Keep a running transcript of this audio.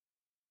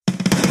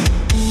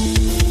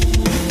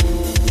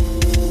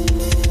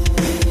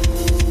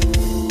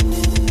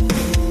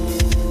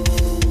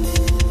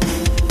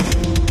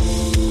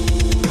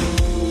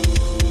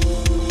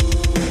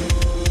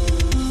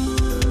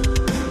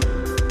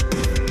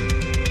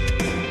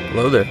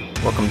Hello there.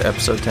 Welcome to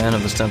episode 10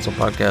 of the Stencil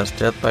Podcast,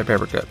 Death by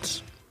Paper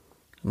Cuts.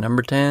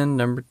 Number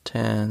 10.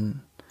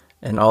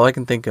 And all I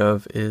can think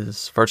of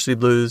is Varsity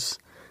Blues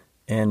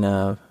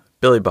and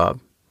Billy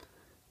Bob.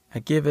 I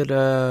give it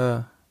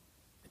a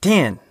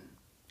 10.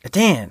 A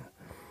 10.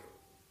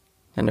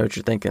 I know what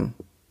you're thinking.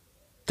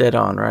 Dead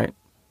on, right?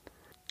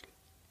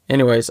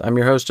 Anyways, I'm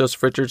your host,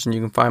 Joseph Richards, and you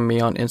can find me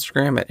on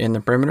Instagram at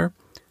InThePerimeter.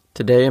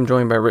 Today I'm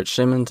joined by Rich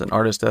Simmons, an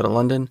artist out of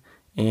London.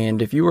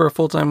 And if you are a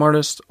full-time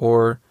artist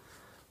or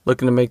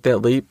looking to make that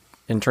leap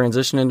and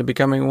transition into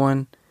becoming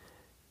one,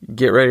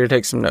 get ready to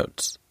take some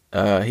notes.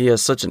 He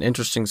has such an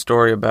interesting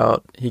story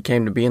about he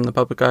came to be in the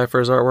public eye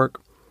for his artwork,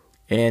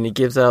 and he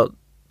gives out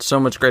so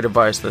much great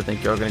advice that I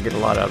think you're going to get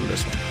a lot out of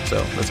this one. So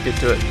let's get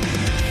to it.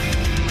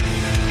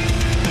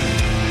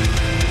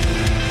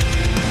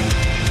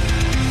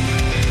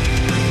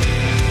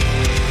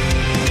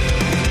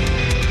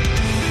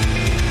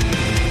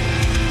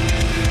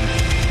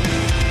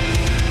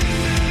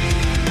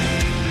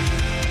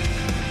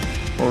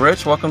 Well,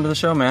 Rich, welcome to the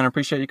show, man. I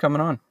appreciate you coming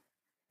on.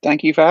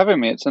 Thank you for having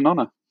me. It's an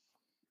honor.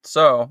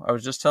 So, I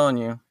was just telling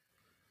you,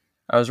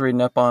 I was reading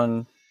up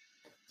on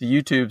the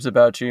YouTubes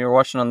about you, or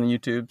watching on the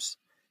YouTubes.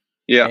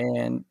 Yeah.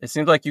 And it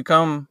seems like you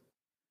come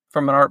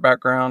from an art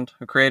background,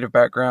 a creative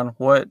background.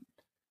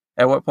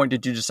 At what point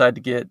did you decide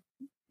to get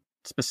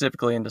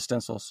specifically into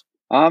stencils?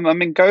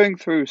 Going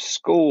through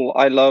school,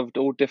 I loved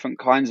all different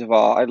kinds of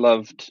art. I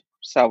loved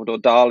Salvador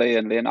Dali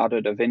and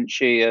Leonardo da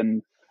Vinci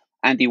and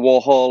Andy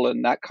Warhol,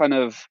 and that kind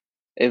of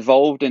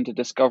evolved into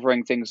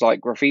discovering things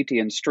like graffiti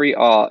and street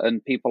art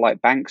and people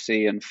like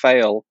Banksy and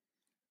Fail.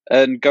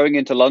 And going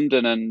into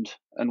London and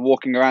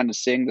walking around and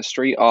seeing the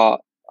street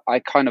art, I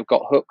kind of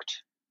got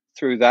hooked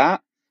through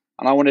that.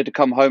 And I wanted to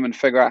come home and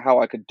figure out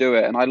how I could do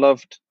it. And I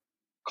loved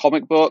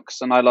comic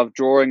books and I love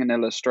drawing and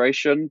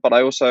illustration, but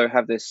I also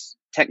have this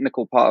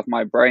technical part of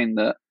my brain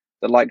that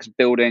likes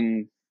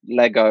building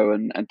Lego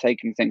and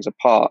taking things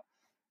apart.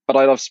 But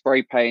I love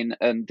spray paint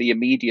and the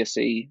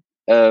immediacy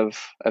of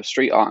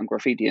street art and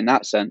graffiti in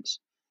that sense.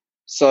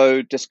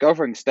 So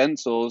discovering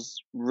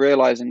stencils,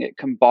 realizing it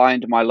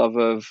combined my love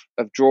of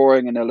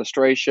drawing and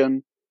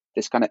illustration,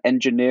 this kind of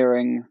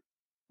engineering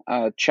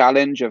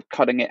challenge of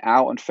cutting it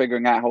out and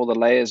figuring out how the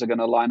layers are going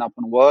to line up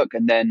and work,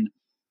 and then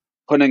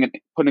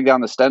putting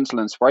down the stencil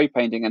and spray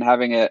painting and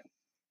having it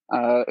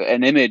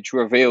an image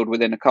revealed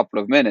within a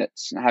couple of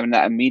minutes, and having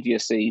that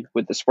immediacy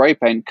with the spray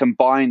paint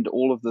combined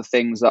all of the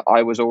things that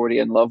I was already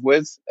in love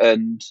with,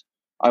 and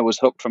I was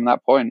hooked from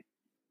that point.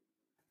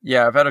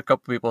 Yeah, I've had a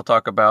couple people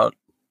talk about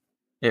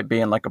it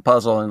being like a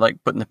puzzle and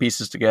like putting the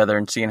pieces together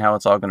and seeing how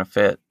it's all going to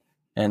fit.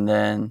 And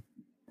then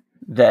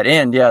that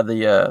end,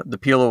 the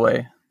peel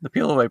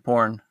away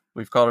porn.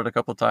 We've called it a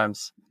couple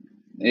times.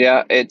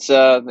 Yeah, it's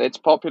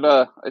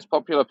popular. It's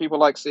popular. People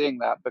like seeing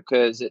that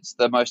because it's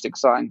the most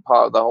exciting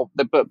part of the whole.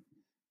 But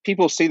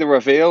people see the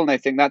reveal and they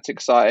think that's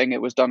exciting.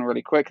 It was done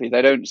really quickly.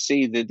 They don't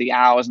see the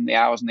hours and the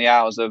hours and the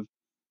hours of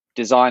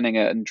designing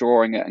it and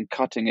drawing it and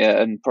cutting it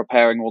and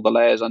preparing all the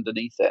layers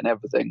underneath it and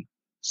everything.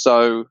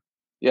 So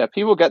yeah,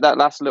 people get that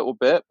last little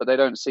bit, but they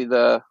don't see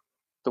the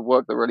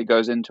work that really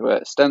goes into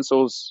it.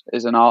 Stencils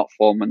is an art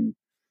form, and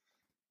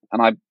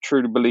I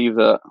truly believe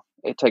that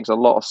it takes a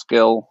lot of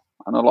skill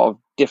and a lot of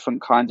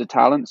different kinds of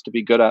talents to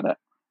be good at it.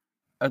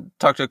 I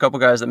talked to a couple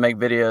guys that make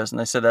videos,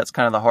 and they said that's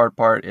kind of the hard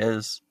part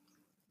is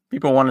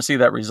people want to see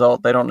that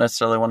result. They don't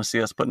necessarily want to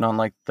see us putting on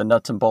like the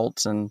nuts and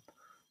bolts and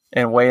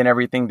weighing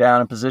everything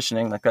down and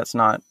positioning. Like that's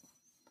not,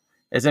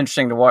 it's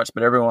interesting to watch,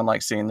 but everyone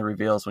likes seeing the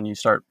reveals when you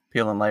start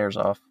peeling layers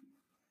off.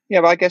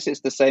 Yeah, but I guess it's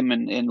the same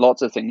in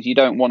lots of things. You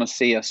don't want to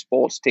see a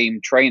sports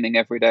team training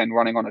every day and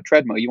running on a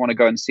treadmill. You want to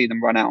go and see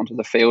them run out onto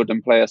the field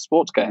and play a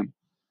sports game.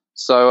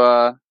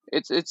 So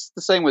it's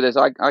the same with this.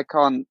 I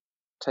can't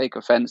take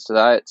offense to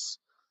that. It's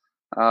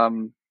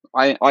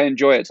I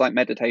enjoy it. It's like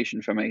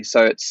meditation for me.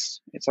 So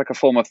it's like a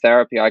form of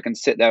therapy. I can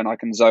sit there and I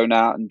can zone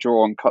out and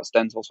draw and cut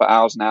stencils for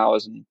hours and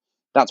hours, and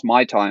that's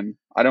my time.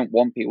 I don't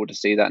want people to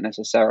see that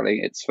necessarily.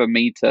 It's for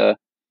me to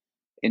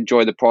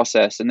enjoy the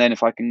process. And then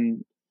if I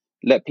can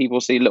let people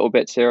see little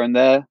bits here and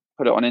there,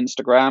 put it on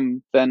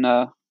Instagram, then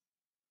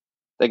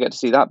they get to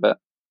see that bit.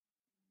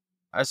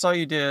 I saw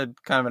you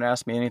did kind of an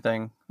Ask Me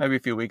Anything maybe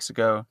a few weeks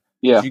ago.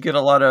 Yeah. Do you get a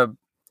lot of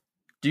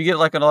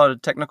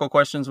technical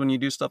questions when you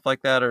do stuff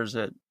like that, or is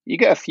it? You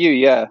get a few,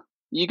 yeah.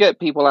 You get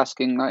people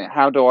asking like,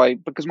 how do I,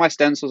 because my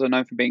stencils are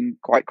known for being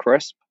quite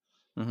crisp.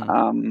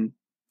 Mm-hmm.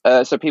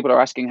 So people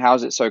are asking,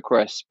 how's it so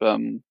crisp?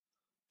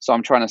 So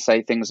I'm trying to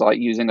say things like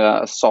using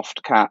a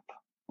soft cap,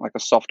 like a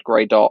soft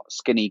grey dot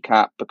skinny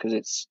cap, because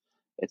it's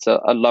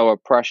a lower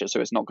pressure, so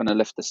it's not going to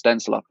lift the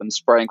stencil up, and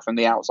spraying from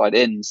the outside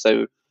in,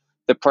 so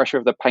the pressure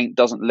of the paint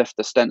doesn't lift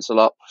the stencil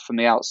up from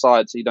the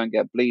outside, so you don't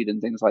get bleed and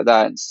things like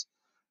that. It's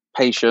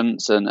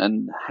patience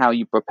and how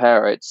you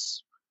prepare.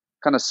 It's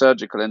kind of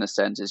surgical in a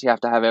sense. Is you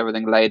have to have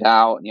everything laid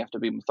out and you have to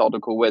be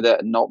methodical with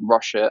it and not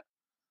rush it,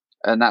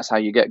 and that's how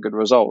you get good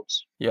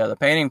results. Yeah, the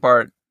painting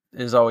part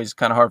is always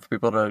kind of hard for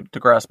people to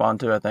grasp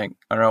onto, I think.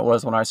 I don't know, it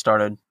was when I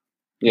started.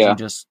 Yeah.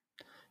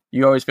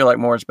 You always feel like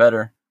more is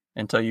better.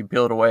 until you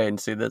peel it away and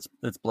see that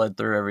it's bled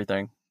through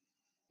everything.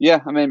 Yeah,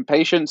 I mean,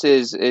 patience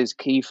is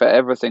key for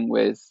everything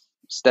with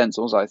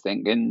stencils, I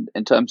think, in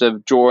terms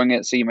of drawing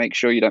it so you make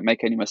sure you don't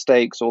make any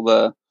mistakes, all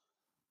the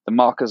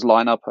markers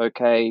line up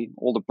okay,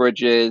 all the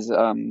bridges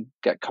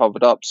get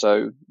covered up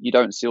so you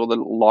don't see all the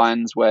little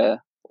lines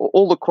where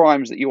all the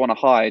crimes that you want to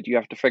hide, you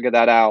have to figure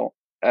that out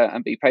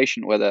and be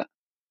patient with it.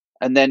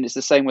 And then it's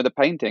the same with the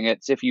painting.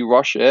 It's if you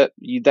rush it,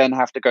 you then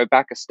have to go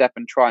back a step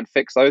and try and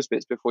fix those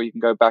bits before you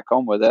can go back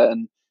on with it.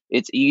 And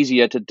it's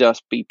easier to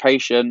just be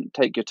patient,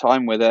 take your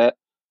time with it,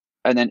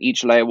 and then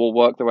each layer will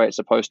work the way it's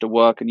supposed to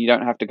work, and you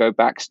don't have to go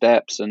back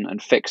steps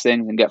and fix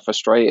things and get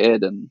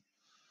frustrated and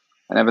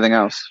everything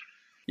else.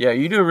 Yeah,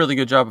 you do a really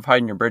good job of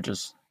hiding your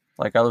bridges.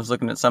 Like I was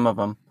looking at some of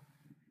them,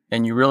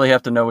 and you really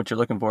have to know what you're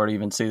looking for to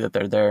even see that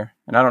they're there.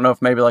 And I don't know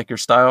if maybe like your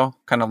style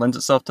kind of lends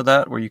itself to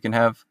that, where you can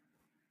have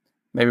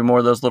maybe more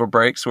of those little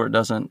breaks where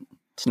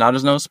it's not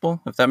as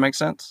noticeable, if that makes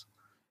sense.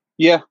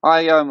 Yeah,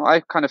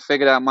 I kind of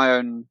figured out my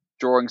own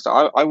drawing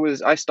style.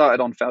 I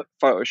started on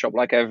Photoshop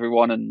like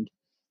everyone and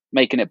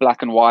making it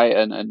black and white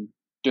and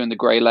doing the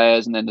gray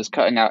layers and then just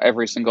cutting out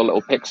every single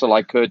little pixel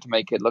I could to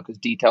make it look as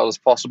detailed as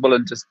possible,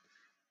 and just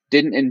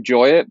didn't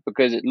enjoy it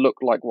because it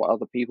looked like what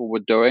other people were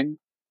doing.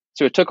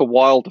 So it took a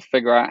while to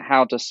figure out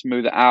how to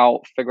smooth it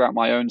out, figure out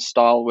my own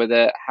style with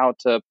it, how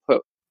to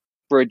put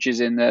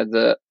bridges in there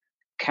that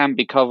can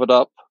be covered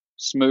up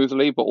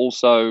smoothly, but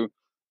also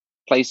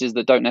places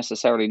that don't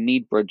necessarily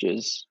need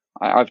bridges.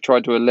 I've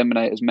tried to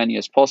eliminate as many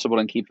as possible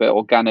and keep it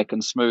organic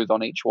and smooth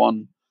on each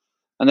one.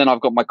 And then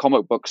I've got my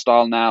comic book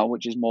style now,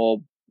 which is more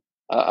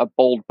a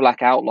bold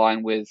black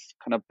outline with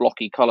kind of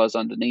blocky colors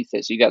underneath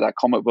it. So you get that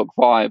comic book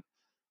vibe,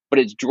 but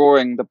it's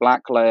drawing the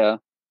black layer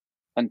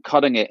and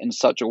cutting it in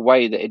such a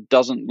way that it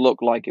doesn't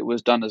look like it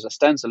was done as a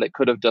stencil. It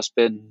could have just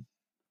been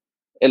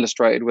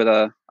illustrated with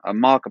a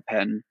marker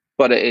pen,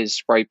 but it is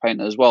spray paint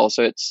as well.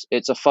 So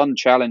it's a fun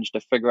challenge to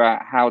figure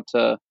out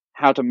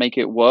how to make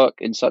it work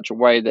in such a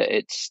way that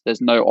there's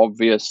no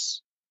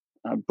obvious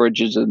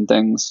bridges and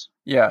things.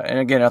 Yeah, and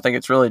again, I think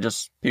it's really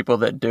just people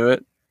that do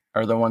it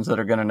are the ones that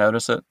are going to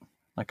notice it.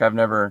 Like I've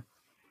never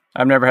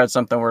had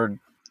something where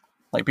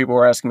like people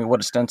were asking me what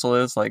a stencil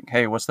is, like,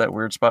 hey, what's that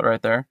weird spot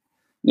right there?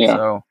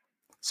 Yeah.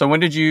 So when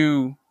did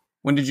you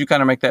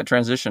kind of make that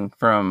transition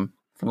from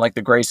like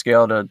the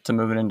grayscale to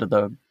moving into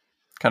the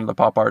kind of the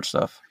pop art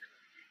stuff?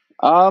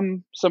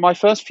 So my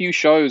first few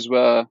shows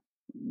were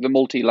the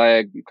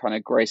multi-layer kind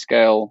of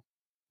grayscale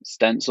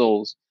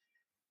stencils.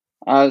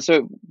 So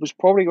it was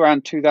probably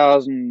around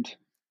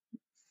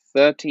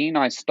 2013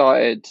 I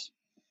started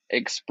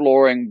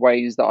exploring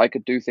ways that I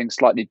could do things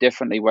slightly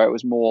differently, where it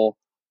was more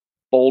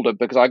bolder,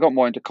 because I got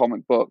more into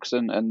comic books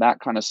and that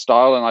kind of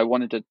style, and I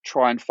wanted to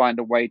try and find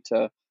a way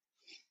to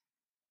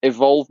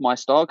evolve my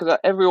style, because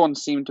everyone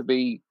seemed to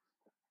be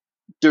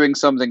doing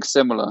something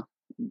similar,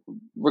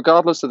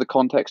 regardless of the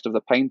context of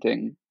the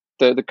painting.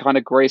 The kind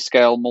of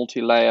grayscale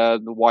multi-layer,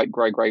 the white,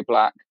 gray,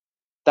 black,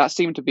 that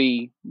seemed to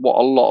be what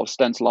a lot of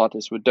stencil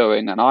artists were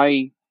doing, and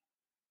I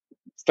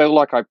feel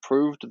like I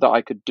proved that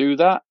I could do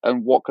that,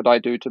 and what could I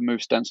do to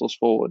move stencils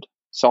forward.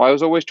 So I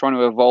was always trying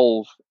to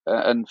evolve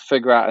and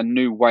figure out a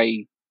new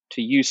way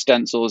to use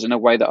stencils in a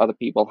way that other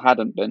people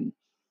hadn't been.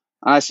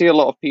 And I see a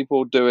lot of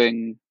people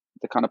doing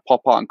the kind of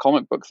pop art and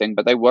comic book thing,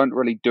 but they weren't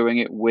really doing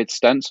it with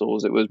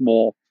stencils. It was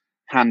more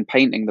hand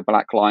painting the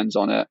black lines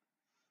on it,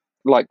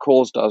 like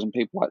Cause does and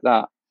people like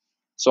that.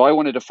 So I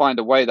wanted to find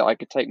a way that I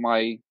could take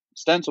my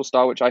stencil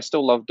style, which I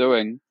still love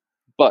doing,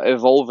 but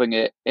evolving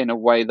it in a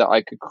way that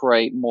I could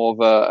create more of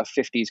a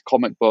 50s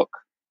comic book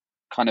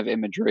kind of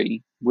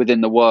imagery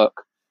within the work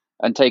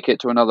and take it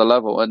to another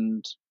level.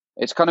 And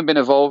it's kind of been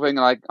evolving.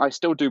 I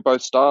still do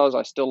both styles.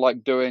 I still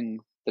like doing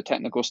the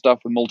technical stuff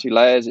with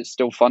multi-layers. It's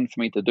still fun for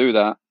me to do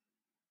that.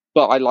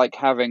 But I like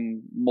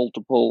having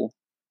multiple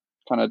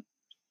kind of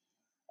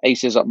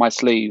aces up my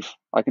sleeve.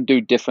 I can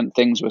do different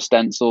things with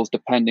stencils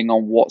depending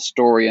on what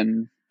story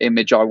and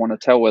image I want to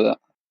tell with it.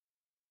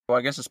 Well,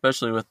 I guess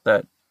especially with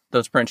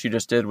those prints you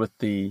just did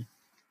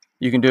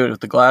you can do it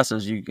with the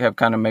glasses. You have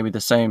kind of maybe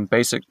the same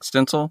basic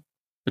stencil,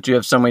 but you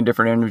have so many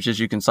different images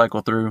you can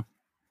cycle through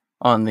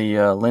on the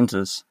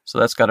lenses. So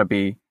that's got to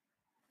be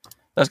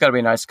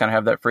nice to kind of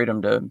have that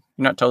freedom to, you're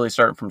not totally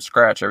starting from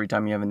scratch every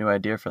time you have a new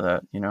idea for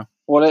that, you know?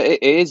 Well,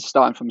 it is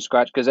starting from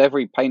scratch because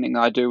every painting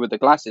I do with the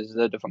glasses is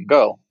a different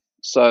girl.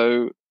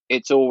 So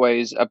it's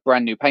always a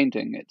brand new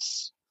painting.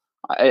 It's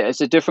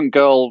a different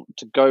girl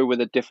to go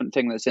with a different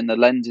thing that's in the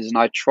lenses, and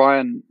I try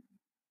and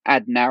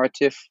add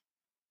narrative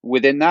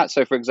within that.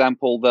 So, for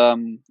example,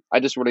 I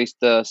just released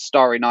the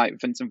Starry Night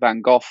Vincent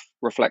van Gogh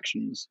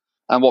reflections,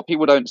 and what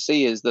people don't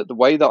see is that the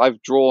way that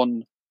I've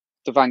drawn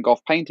the Van Gogh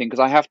painting,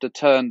 because I have to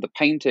turn the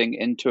painting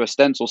into a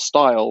stencil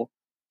style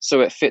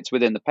so it fits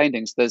within the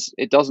paintings.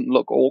 It doesn't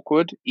look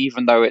awkward,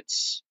 even though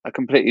it's a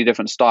completely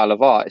different style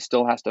of art. It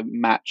still has to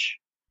match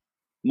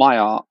my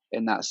art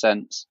in that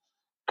sense,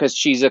 because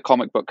she's a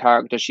comic book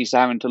character. She's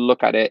having to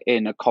look at it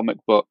in a comic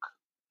book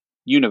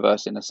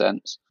universe in a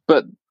sense.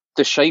 But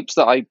the shapes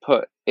that I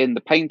put in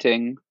the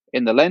painting,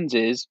 in the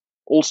lenses,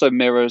 also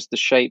mirrors the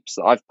shapes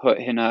that I've put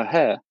in her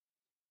hair.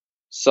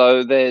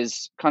 So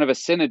there's kind of a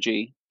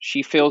synergy.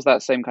 She feels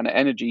that same kind of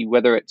energy,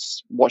 whether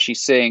it's what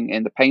she's seeing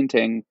in the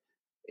painting,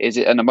 is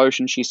it an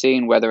emotion she's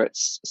seeing, whether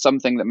it's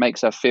something that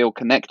makes her feel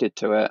connected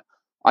to it.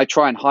 I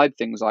try and hide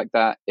things like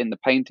that in the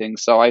painting.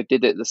 So I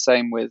did it the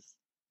same with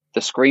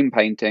the screen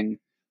painting.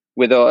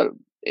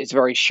 It's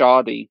very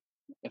shardy,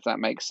 if that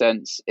makes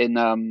sense, in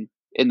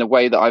the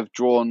way that I've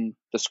drawn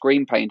the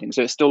screen painting.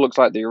 So it still looks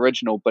like the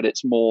original, but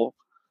it's more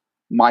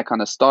my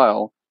kind of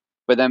style.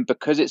 But then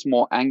because it's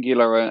more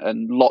angular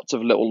and lots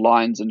of little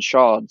lines and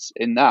shards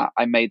in that,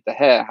 I made the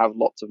hair have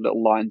lots of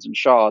little lines and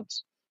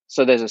shards.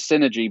 So there's a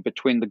synergy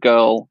between the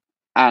girl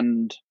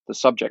and the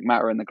subject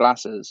matter in the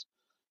glasses.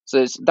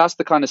 So that's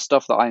the kind of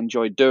stuff that I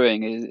enjoy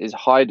doing, is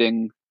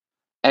hiding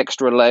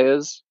extra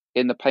layers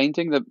in the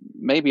painting that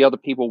maybe other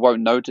people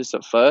won't notice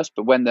at first,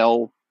 but when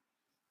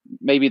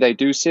maybe they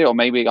do see it, or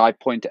maybe I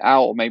point it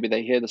out, or maybe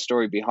they hear the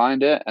story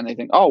behind it and they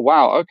think, oh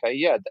wow, okay,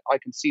 yeah, I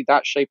can see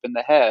that shape in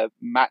the hair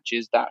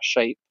matches that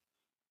shape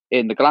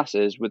in the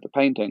glasses with the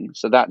painting.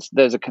 So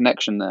there's a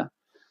connection there.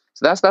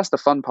 So that's the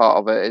fun part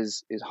of it,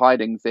 is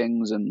hiding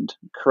things and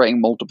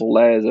creating multiple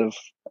layers of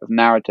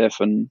narrative.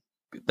 And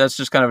that's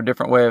just kind of a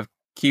different way of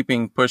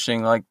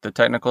pushing like the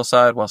technical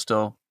side while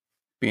still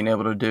being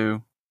able to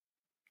do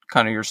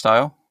kind of your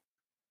style.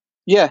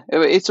 Yeah,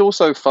 it's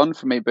also fun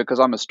for me because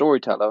I'm a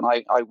storyteller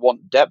and I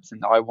want depth in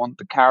that. I want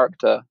the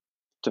character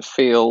to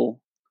feel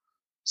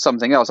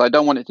something else. I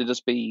don't want it to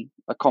just be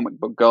a comic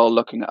book girl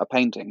looking at a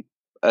painting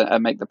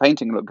and make the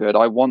painting look good.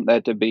 I want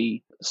there to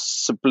be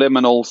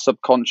subliminal,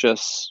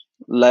 subconscious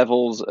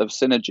levels of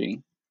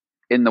synergy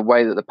in the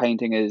way that the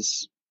painting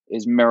is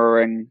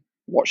mirroring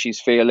what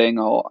she's feeling,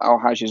 or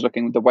how she's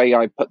looking. The way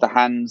I put the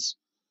hands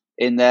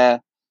in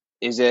there,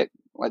 is it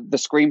like the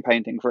screen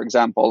painting, for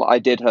example? I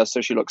did her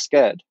so she looks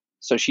scared.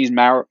 So she's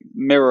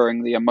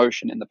mirroring the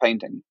emotion in the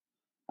painting,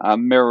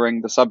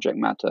 mirroring the subject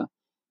matter.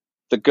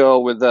 The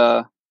girl with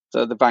the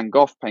Van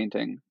Gogh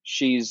painting,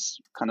 she's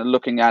kind of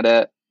looking at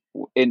it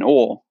in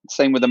awe.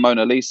 Same with the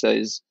Mona Lisa.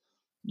 Is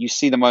you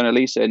see the Mona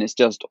Lisa and it's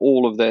just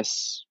all of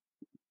this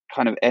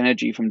kind of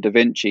energy from Da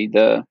Vinci,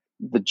 the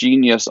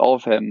genius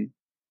of him.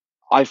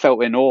 I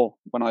felt in awe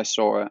when I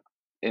saw it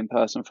in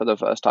person for the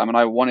first time, and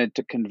I wanted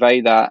to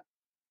convey that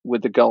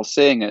with the girl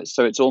seeing it.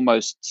 So it's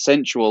almost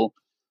sensual,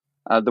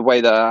 the way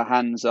that her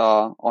hands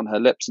are on her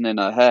lips and in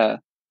her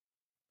hair,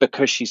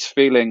 because she's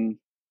feeling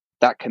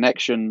that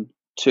connection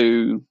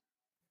to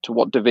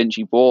what Da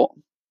Vinci brought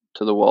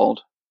to the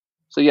world.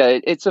 So yeah,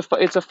 it's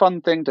a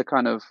fun thing to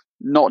kind of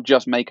not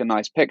just make a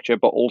nice picture,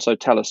 but also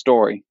tell a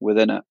story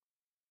within it.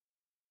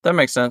 That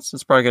makes sense.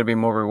 It's probably going to be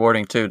more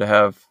rewarding too to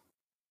have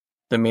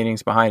the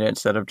meanings behind it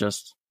instead of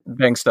just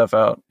bang stuff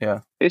out.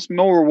 Yeah, it's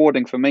more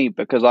rewarding for me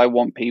because I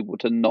want people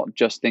to not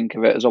just think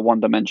of it as a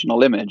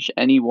one-dimensional image.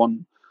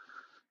 Anyone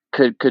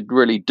could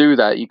really do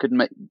that. You could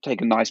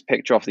take a nice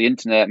picture off the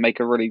internet, make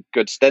a really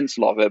good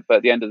stencil of it, but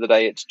at the end of the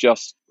day, it's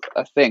just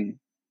a thing.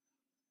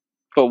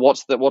 But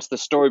what's the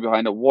story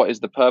behind it? What is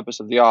the purpose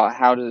of the art?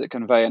 How does it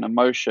convey an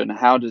emotion?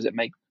 How does it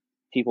make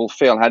people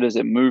feel? How does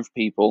it move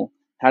people?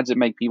 How does it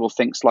make people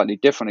think slightly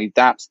differently?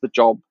 That's the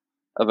job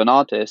of an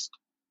artist.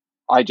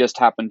 I just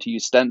happen to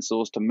use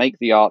stencils to make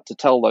the art, to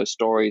tell those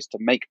stories, to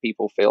make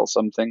people feel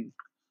something.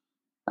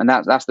 And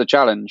that's the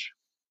challenge.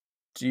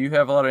 Do you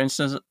have a lot of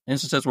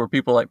instances where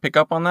people like pick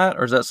up on that?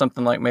 Or is that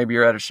something like maybe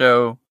you're at a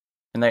show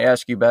and they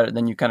ask you about it,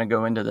 then you kind of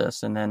go into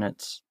this and then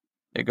it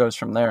goes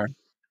from there?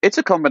 It's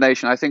a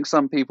combination. I think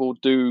some people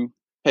do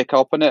pick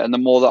up on it, and the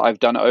more that I've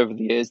done it over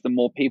the years, the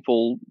more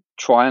people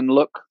try and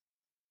look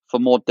for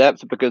more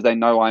depth because they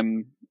know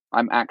I'm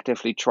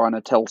actively trying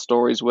to tell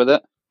stories with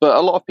it. But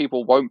a lot of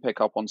people won't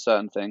pick up on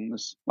certain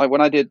things. Like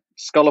when I did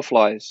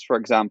Skulliflies, for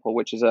example,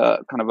 which is a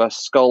kind of a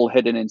skull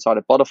hidden inside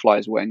a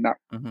butterfly's wing that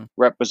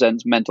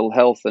represents mental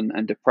health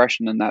and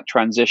depression, and that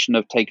transition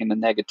of taking the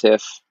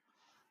negative,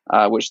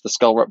 which the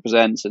skull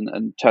represents,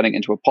 and turning it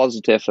into a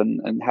positive,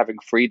 and having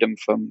freedom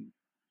from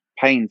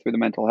pain through the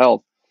mental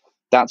health.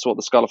 That's what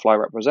the Skullifly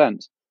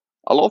represents.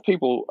 A lot of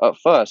people at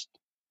first,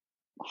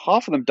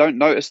 half of them don't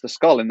notice the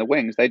skull in the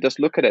wings. They just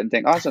look at it and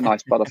think, oh, that's a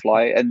nice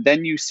butterfly. And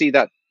then you see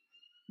that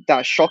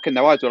shock in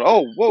their eyes. Like,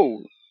 oh,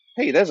 whoa,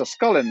 hey, there's a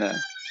skull in there.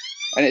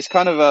 And it's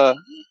kind of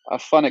a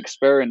fun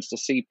experience to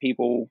see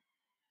people.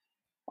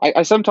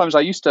 I sometimes,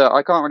 I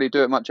can't really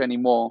do it much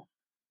anymore,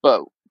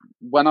 but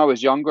when I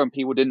was younger and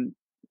people didn't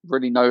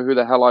really know who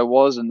the hell I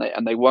was, and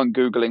they weren't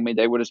Googling me,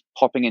 they were just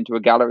popping into a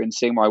gallery and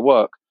seeing my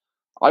work.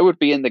 I would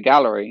be in the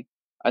gallery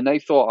and they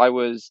thought I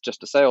was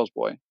just a sales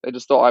boy. They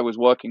just thought I was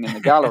working in the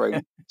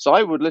gallery. So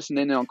I would listen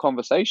in on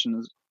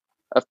conversations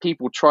of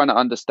people trying to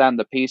understand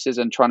the pieces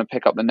and trying to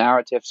pick up the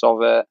narratives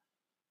of it.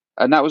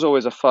 And that was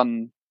always a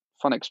fun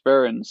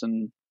experience.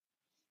 And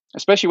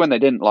especially when they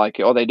didn't like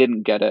it or they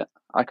didn't get it,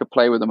 I could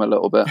play with them a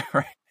little bit.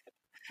 Right.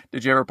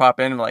 Did you ever pop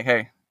in and like,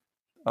 hey,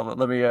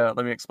 let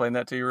me explain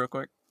that to you real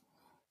quick?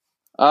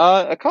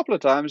 A couple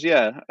of times,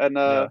 yeah.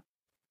 And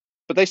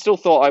but they still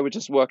thought I was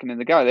just working in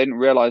the gallery. They didn't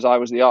realize I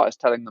was the artist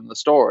telling them the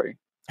story.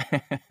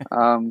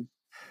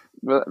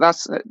 But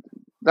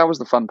that was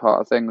the fun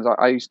part of things.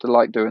 I used to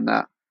like doing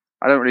that.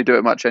 I don't really do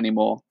it much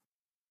anymore.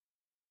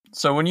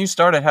 So when you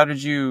started, how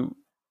did you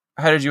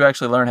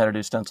actually learn how to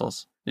do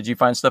stencils? Did you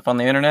find stuff on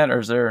the internet,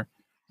 or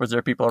was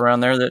there people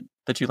around there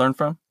that you learned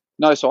from?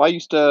 No, so I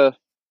used to,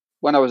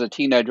 when I was a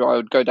teenager, I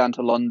would go down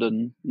to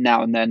London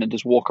now and then and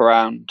just walk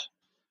around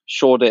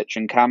Shoreditch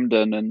and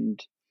Camden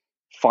and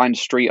find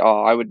street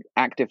art. I would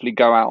actively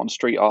go out on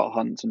street art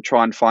hunts and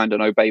try and find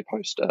an Obey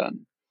poster.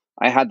 And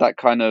I had that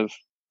kind of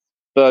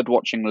bird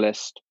watching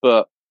list,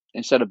 but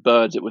instead of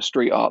birds, it was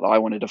street art that I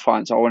wanted to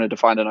find. So I wanted to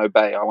find an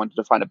Obey, I wanted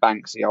to find a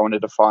Banksy, I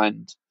wanted to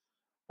find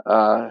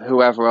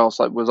whoever else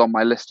was on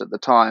my list at the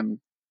time.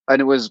 And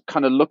it was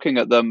kind of looking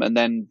at them and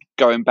then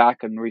going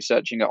back and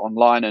researching it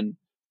online and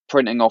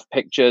printing off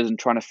pictures and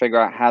trying to figure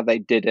out how they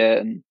did it,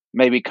 and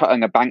maybe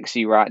cutting a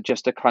Banksy rat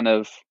just to kind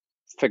of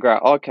figure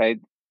out, okay,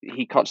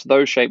 he cuts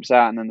those shapes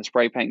out and then the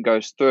spray paint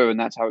goes through and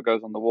that's how it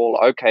goes on the wall.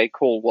 Okay,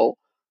 cool. Well,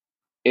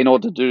 in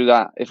order to do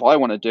that, if I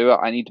want to do it,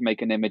 I need to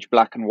make an image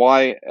black and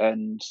white,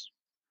 and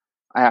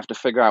I have to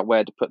figure out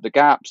where to put the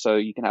gap so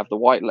you can have the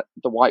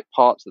white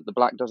parts that the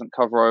black doesn't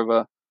cover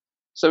over.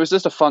 So it was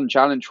just a fun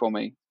challenge for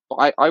me.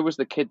 But I was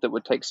the kid that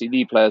would take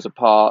CD players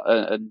apart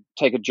and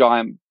take a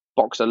giant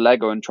box of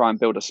Lego and try and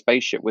build a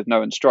spaceship with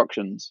no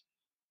instructions.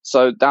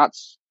 So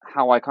that's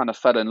how I kind of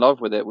fell in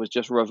love with it, was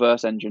just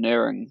reverse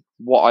engineering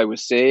what I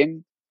was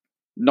seeing,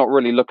 not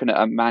really looking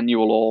at a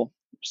manual or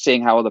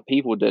seeing how other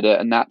people did it.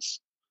 And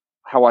that's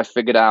how I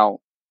figured out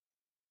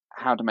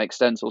how to make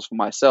stencils for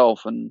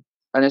myself. And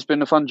it's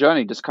been a fun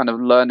journey, just kind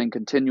of learning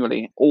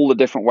continually all the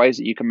different ways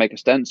that you can make a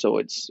stencil.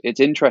 It's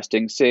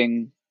interesting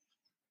seeing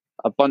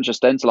a bunch of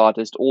stencil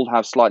artists all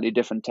have slightly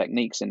different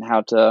techniques in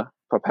how to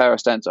prepare a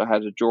stencil, how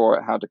to draw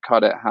it, how to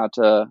cut it, how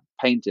to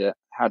paint it,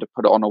 how to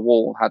put it on a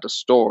wall, how to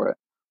store it,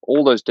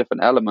 all those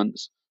different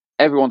elements.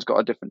 Everyone's got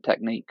a different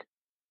technique.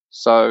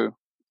 So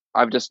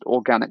I've just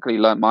organically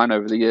learned mine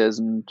over the years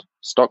and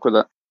stuck with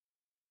it.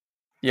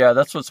 Yeah,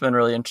 that's what's been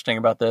really interesting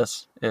about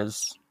this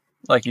is,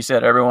 like you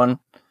said, everyone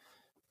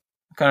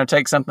kind of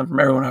takes something from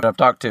everyone I've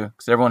talked to,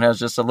 because everyone has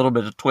just a little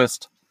bit of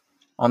twist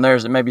on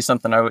theirs. It may be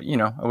something I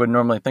wouldn't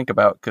normally think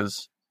about,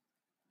 because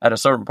at a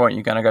certain point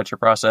you kind of got your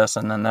process,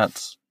 and then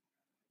that's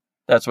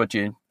what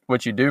you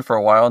do for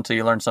a while until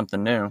you learn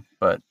something new.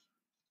 But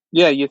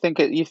yeah, you think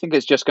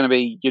it's just going to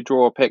be, you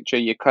draw a picture,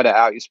 you cut it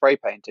out, you spray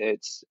paint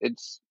it.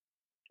 It's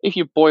if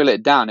you boil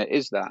it down, it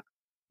is that.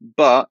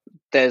 But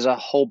there's a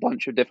whole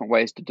bunch of different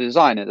ways to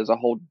design it. There's a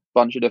whole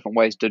bunch of different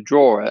ways to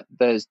draw it.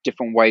 There's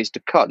different ways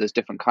to cut. There's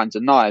different kinds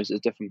of knives. There's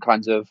different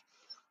kinds of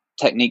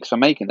techniques for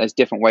making. There's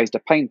different ways to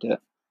paint it.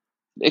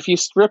 If you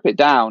strip it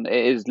down, it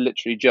is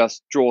literally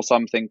just draw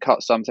something,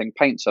 cut something,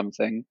 paint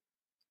something.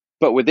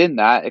 But within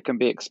that, it can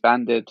be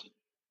expanded,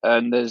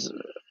 and there's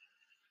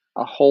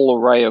a whole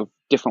array of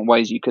different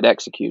ways you could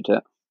execute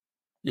it.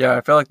 yeah,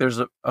 I feel like there's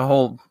a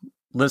whole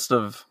list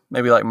of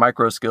maybe like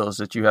micro skills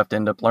that you have to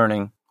end up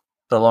learning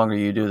the longer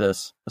you do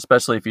this,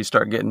 especially if you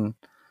start getting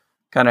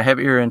kind of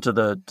heavier into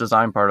the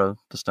design part of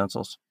the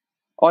stencils.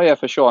 Oh yeah,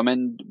 for sure. I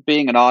mean,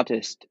 being an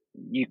artist,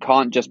 you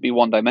can't just be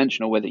one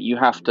dimensional with it. You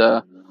have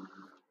to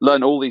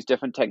learn all these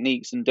different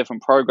techniques and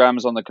different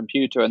programs on the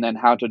computer, and then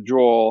how to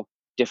draw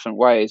different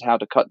ways, how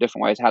to cut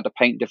different ways, how to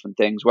paint different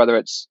things. Whether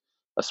it's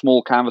a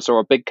small canvas or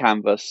a big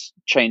canvas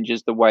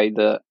changes the way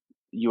that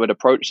you would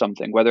approach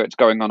something. Whether it's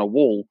going on a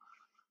wall,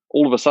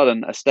 all of a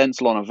sudden a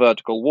stencil on a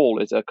vertical wall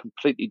is a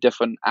completely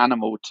different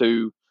animal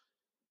to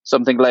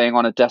something laying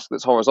on a desk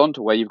that's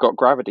horizontal, where you've got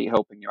gravity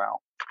helping you out.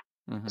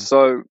 Mm-hmm.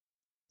 So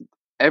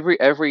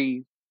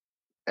every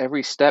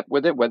step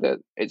with it, whether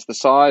it's the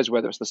size,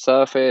 whether it's the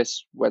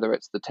surface, whether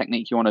it's the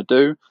technique you want to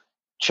do,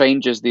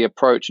 changes the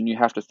approach, and you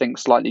have to think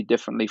slightly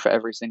differently for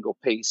every single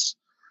piece.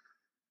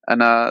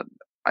 And I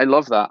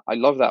love that. I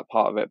love that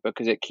part of it,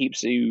 because it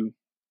keeps you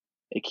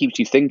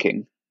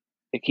thinking.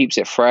 It keeps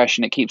it fresh,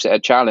 and it keeps it a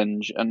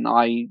challenge. And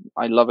I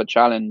love a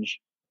challenge,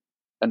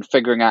 and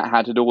figuring out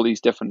how to do all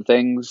these different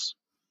things,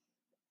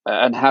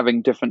 and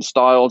having different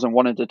styles, and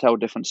wanting to tell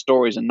different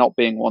stories, and not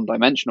being one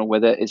dimensional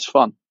with it is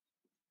fun.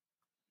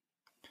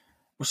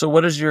 So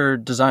what does your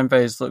design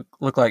phase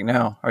look like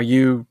now? Are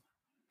you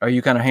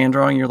kind of hand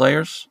drawing your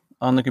layers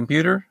on the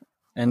computer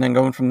and then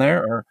going from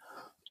there, or?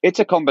 It's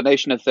a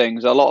combination of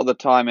things. A lot of the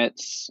time,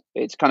 it's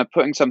kind of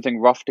putting something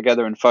rough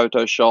together in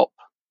Photoshop.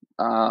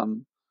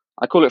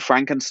 I call it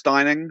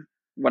Frankensteining,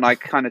 when I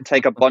kind of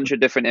take a bunch of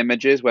different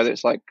images, whether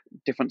it's like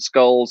different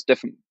skulls,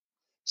 different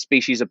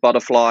species of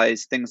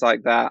butterflies, things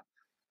like that,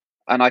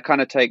 and I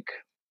kind of take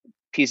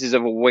pieces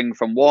of a wing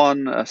from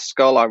one, a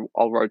skull,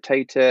 I'll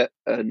rotate it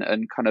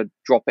and kind of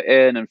drop it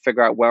in and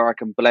figure out where I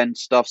can blend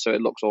stuff so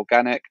it looks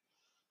organic,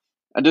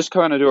 and just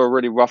kind of do a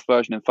really rough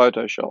version in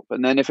Photoshop.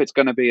 And then if it's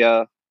going to be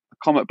a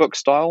comic book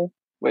style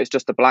where it's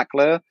just a black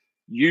layer,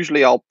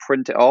 usually I'll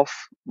print it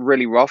off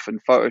really rough in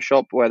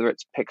Photoshop, whether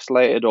it's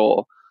pixelated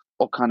or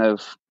kind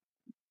of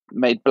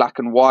made black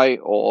and white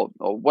or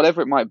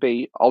whatever it might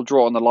be. I'll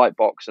draw on the light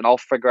box and I'll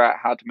figure out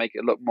how to make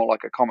it look more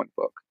like a comic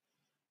book.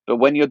 But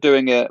when you're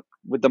doing it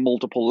with the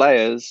multiple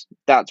layers,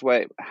 that's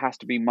where it has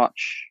to be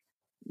much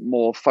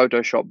more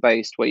Photoshop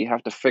based, where you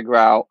have to figure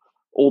out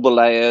all the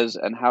layers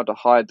and how to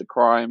hide the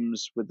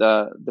crimes with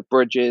the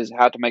bridges,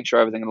 how to make sure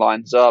everything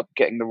lines up,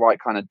 getting the right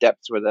kind of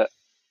depth with it.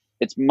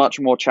 It's much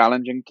more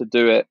challenging to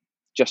do it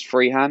just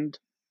freehand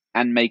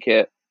and make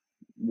it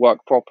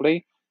work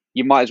properly.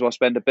 You might as well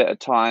spend a bit of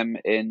time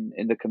in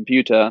the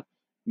computer,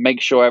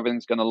 make sure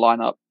everything's going to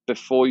line up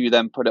before you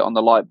then put it on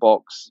the light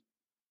box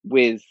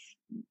with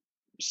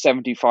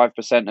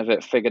 75% of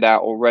it figured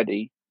out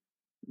already.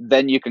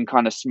 Then you can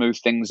kind of smooth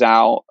things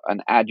out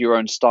and add your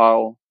own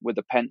style with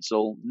a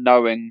pencil,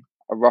 knowing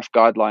a rough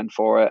guideline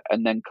for it,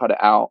 and then cut it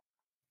out.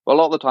 But a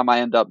lot of the time I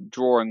end up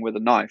drawing with a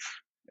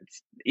knife.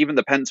 Even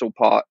the pencil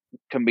part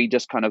can be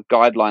just kind of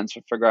guidelines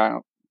for figuring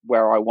out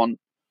where I want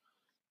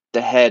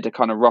the hair to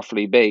kind of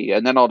roughly be,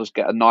 and then I'll just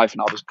get a knife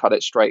and I'll just cut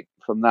it straight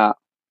from that.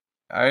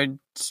 I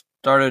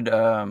started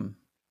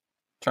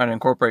trying to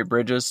incorporate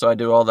bridges, so I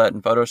do all that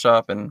in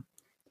Photoshop, and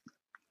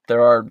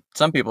there are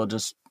some people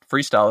just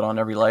freestyle it on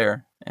every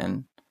layer,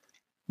 and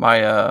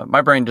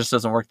my brain just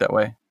doesn't work that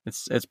way.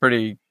 It's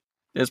pretty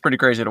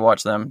crazy to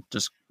watch them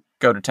just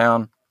go to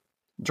town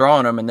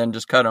drawing them and then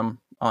just cut them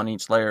on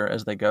each layer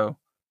as they go.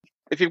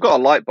 If you've got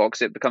a light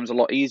box, it becomes a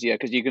lot easier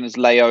because you can just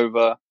lay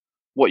over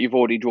what you've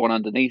already drawn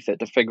underneath it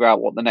to figure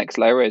out what the next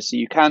layer is. So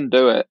you can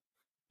do it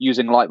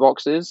using light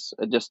boxes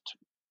and just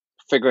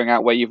figuring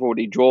out where you've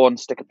already drawn,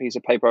 stick a piece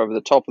of paper over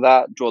the top of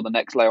that, draw the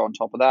next layer on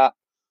top of that,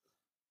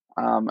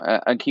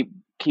 and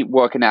keep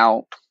working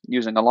out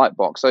using a light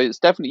box. So it's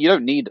definitely, you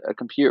don't need a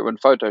computer in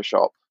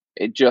Photoshop.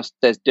 It just,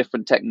 there's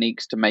different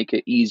techniques to make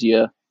it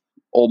easier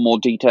or more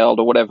detailed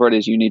or whatever it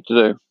is you need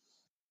to do.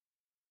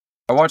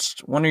 I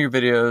watched one of your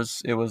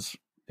videos. It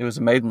was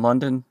made in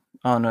London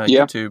on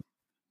YouTube,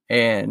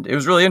 and it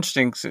was really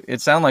interesting.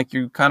 It sounded like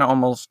you kind of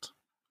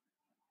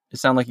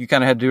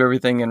had to do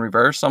everything in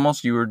reverse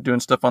almost. You were doing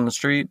stuff on the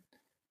street,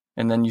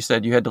 and then you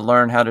said you had to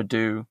learn how to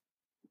do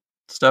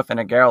stuff in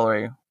a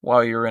gallery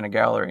while you were in a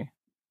gallery.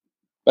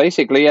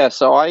 Basically, yeah.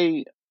 So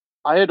I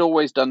had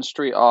always done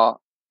street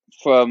art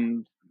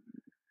from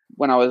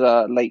when I was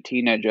a late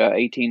teenager,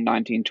 18,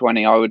 19,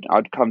 20.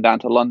 I'd come down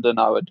to London.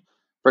 I would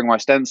bring my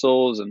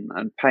stencils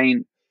and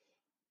paint.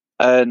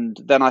 And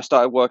then I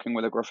started working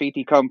with a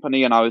graffiti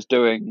company, and I was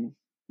doing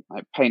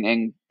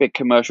painting big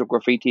commercial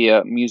graffiti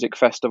at music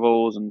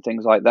festivals and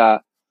things like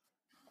that.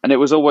 And it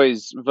was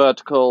always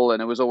vertical,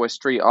 and it was always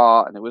street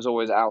art, and it was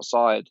always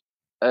outside.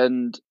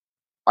 And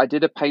I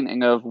did a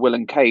painting of Will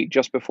and Kate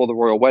just before the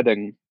royal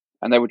wedding,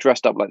 and they were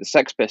dressed up like the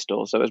Sex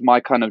Pistols. So it was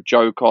my kind of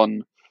joke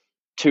on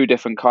two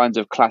different kinds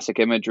of classic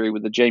imagery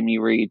with the Jamie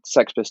Reid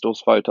Sex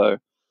Pistols photo,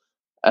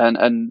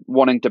 and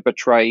wanting to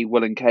portray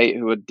Will and Kate,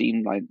 who are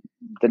deemed like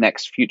the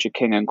next future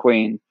king and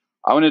queen.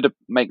 I wanted to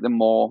make them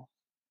more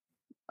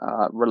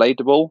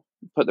relatable,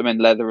 put them in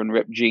leather and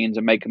ripped jeans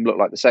and make them look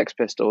like the Sex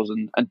Pistols,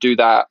 and do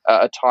that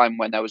at a time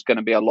when there was going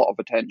to be a lot of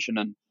attention,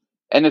 and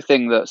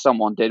anything that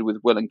someone did with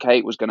Will and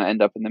Kate was going to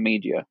end up in the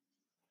media.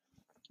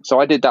 So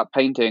I did that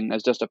painting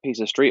as just a piece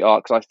of street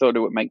art because I thought it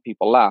would make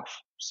people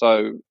laugh.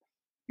 So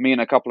me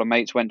and a couple of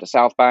mates went to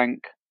South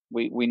Bank.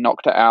 We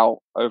knocked it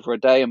out over a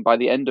day, and by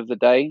the end of the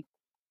day,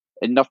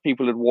 enough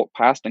people had walked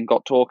past and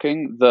got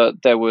talking that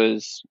there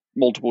was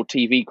multiple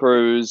TV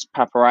crews,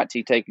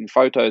 paparazzi taking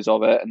photos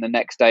of it, and the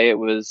next day it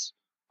was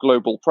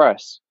global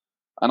press.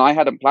 And I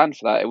hadn't planned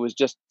for that. It was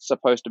just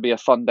supposed to be a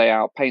fun day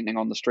out painting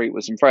on the street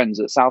with some friends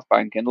at South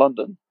Bank in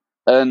London.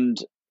 And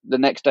the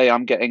next day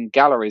I'm getting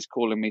galleries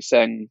calling me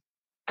saying,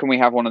 can we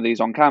have one of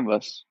these on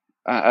canvas?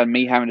 And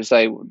me having to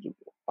say,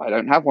 I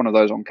don't have one of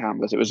those on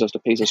canvas. It was just a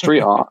piece of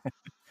street art.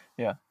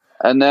 Yeah.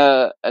 And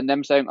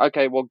them saying,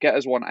 okay, well, get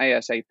us one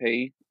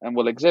ASAP and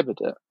we'll exhibit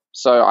it.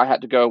 So I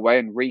had to go away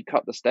and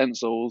recut the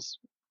stencils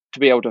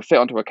to be able to fit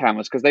onto a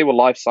canvas because they were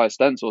life-size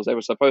stencils. They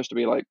were supposed to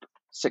be like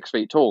 6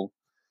 feet tall.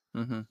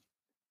 Mm-hmm.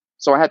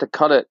 So I had to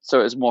cut it so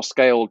it was more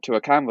scaled to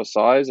a canvas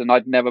size, and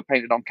I'd never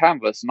painted on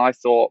canvas. And I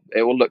thought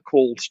it will look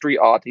cool street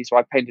arty, so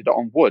I painted it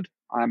on wood.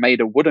 I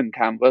made a wooden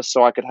canvas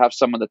so I could have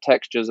some of the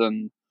textures,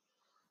 and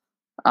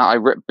I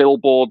ripped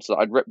billboards that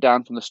I'd ripped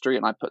down from the street,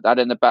 and I put that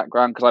in the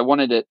background because I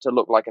wanted it to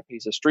look like a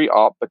piece of street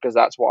art because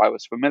that's what I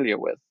was familiar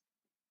with.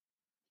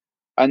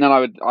 And then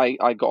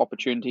I got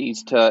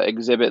opportunities to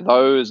exhibit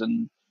those,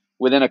 and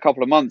within a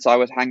couple of months I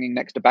was hanging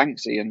next to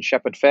Banksy and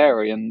Shepard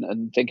Fairey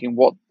and thinking,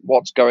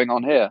 what's going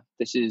on here?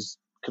 This is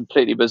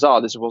completely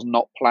bizarre. This was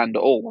not planned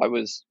at all. I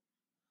was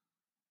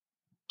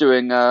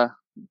doing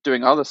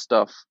other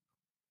stuff,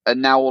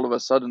 and now all of a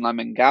sudden I'm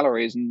in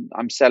galleries and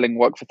I'm selling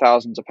work for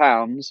thousands of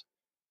pounds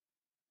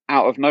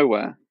out of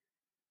nowhere.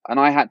 And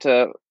I had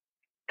to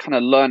kind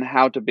of learn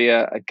how to be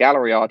a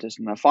gallery artist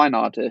and a fine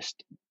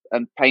artist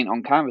and paint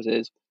on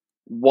canvases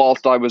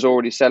whilst I was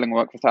already selling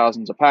work for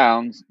thousands of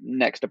pounds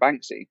next to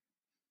Banksy.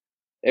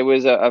 It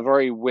was a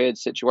very weird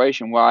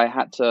situation where I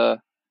had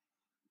to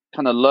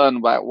kind of learn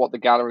about what the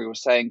gallery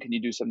was saying. Can you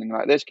do something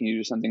like this? Can you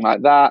do something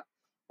like that?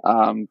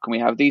 Can we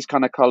have these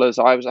kind of colors?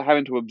 I was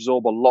having to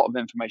absorb a lot of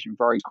information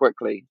very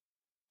quickly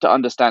to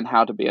understand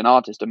how to be an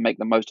artist and make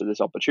the most of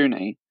this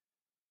opportunity.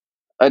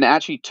 And it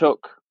actually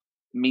took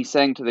me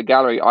saying to the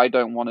gallery, I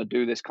don't want to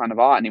do this kind of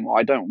art anymore.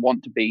 I don't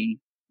want to be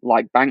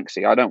like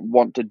Banksy. I don't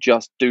want to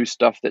just do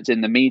stuff that's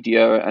in the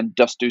media and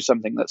just do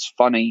something that's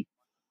funny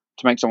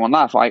to make someone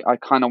laugh. I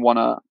kind of want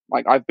to,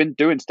 like, I've been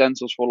doing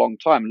stencils for a long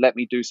time. Let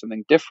me do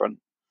something different.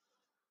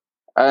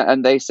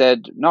 And they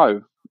said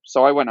no.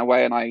 So I went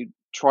away and I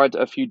tried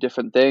a few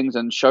different things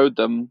and showed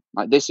them,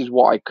 like, this is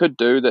what I could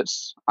do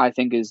that's, I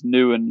think, is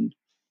new and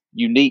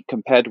unique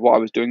compared to what I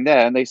was doing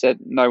there. And they said,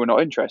 no, we're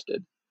not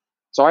interested.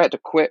 So I had to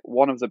quit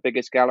one of the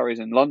biggest galleries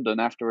in London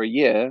after a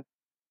year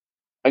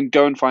and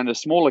go and find a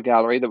smaller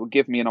gallery that would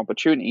give me an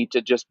opportunity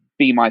to just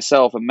be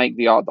myself and make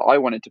the art that I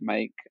wanted to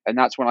make. And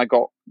that's when I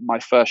got my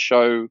first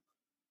show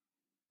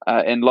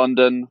in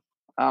London.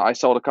 I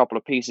sold a couple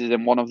of pieces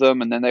in one of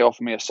them, and then they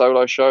offered me a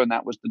solo show, and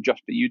that was the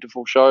Just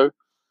Beautiful show,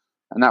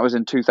 and that was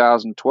in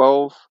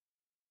 2012.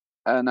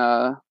 And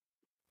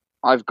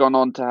I've gone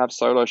on to have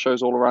solo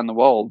shows all around the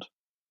world,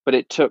 but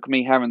it took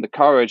me having the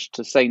courage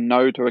to say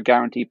no to a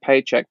guaranteed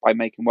paycheck by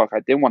making work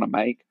I didn't want to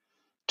make,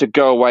 to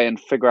go away and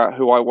figure out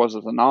who I was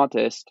as an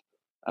artist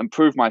and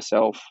prove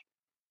myself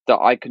that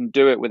I can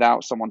do it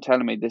without someone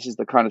telling me this is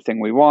the kind of thing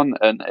we want,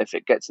 and if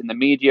it gets in the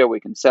media, we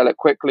can sell it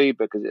quickly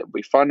because it'll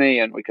be funny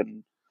and we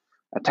can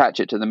attach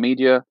it to the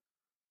media.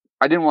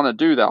 I didn't want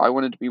to do that. I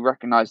wanted to be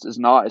recognized as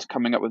an artist,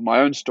 coming up with my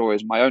own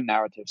stories, my own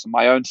narratives, and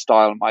my own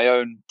style, my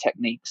own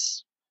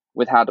techniques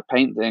with how to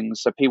paint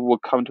things. So people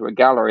would come to a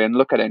gallery and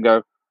look at it and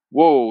go,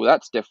 whoa,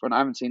 that's different. I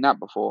haven't seen that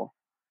before.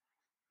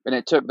 And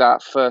it took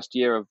that first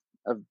year of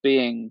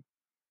being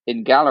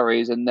in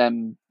galleries and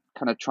then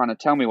kind of trying to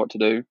tell me what to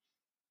do,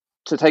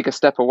 to take a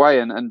step away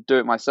and do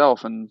it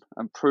myself and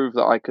prove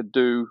that I could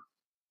do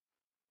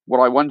what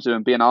I wanted to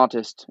and be an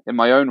artist in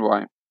my own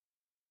right.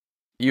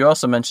 You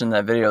also mentioned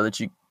that video that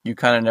you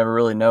kind of never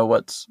really know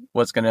what's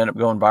going to end up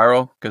going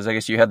viral, because I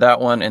guess you had that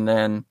one and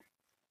then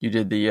you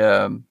did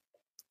the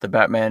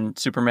Batman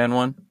Superman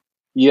one.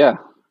 Yeah.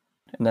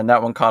 And then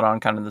that one caught on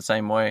kind of the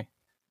same way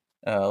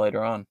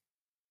later on.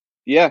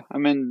 Yeah, I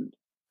mean,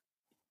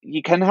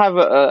 you can have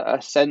a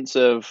sense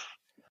of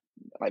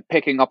like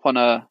picking up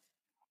on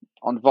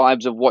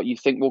vibes of what you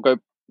think will go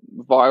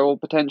viral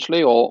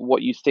potentially, or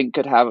what you think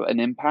could have an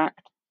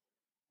impact.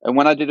 And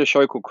when I did a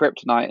show called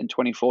Kryptonite in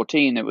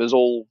 2014, it was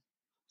all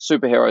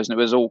superheroes and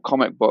it was all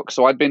comic books.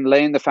 So I'd been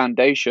laying the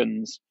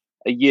foundations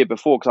a year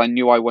before because I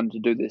knew I wanted to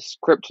do this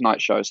Kryptonite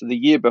show. So the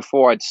year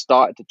before, I'd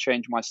started to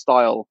change my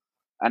style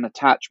and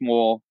attach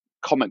more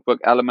comic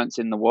book elements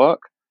in the work.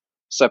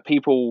 So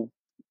people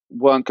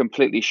weren't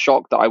completely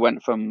shocked that I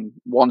went from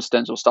one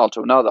stencil style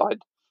to another.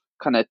 I'd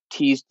kind of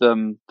teased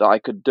them that I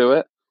could do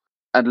it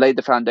and laid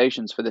the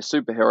foundations for this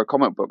superhero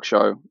comic book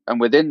show. And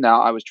within that,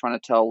 I was trying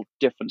to tell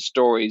different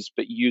stories,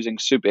 but using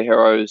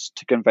superheroes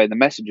to convey the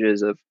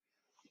messages of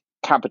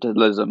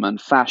capitalism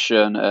and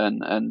fashion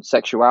and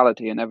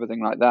sexuality and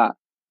everything like that.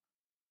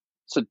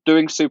 So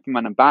doing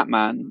Superman and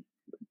Batman,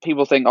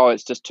 people think, oh,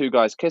 it's just two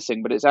guys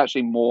kissing, but it's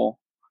actually more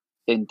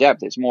in depth.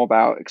 It's more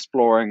about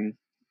exploring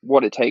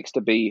what it takes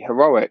to be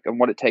heroic and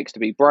what it takes to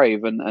be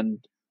brave, and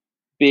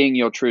being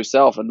your true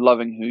self and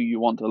loving who you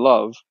want to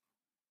love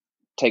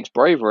takes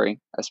bravery,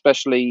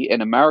 especially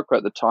in America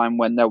at the time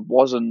when there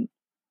wasn't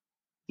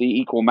the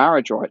equal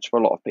marriage rights for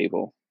a lot of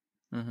people.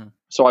 Mm-hmm.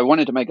 So I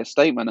wanted to make a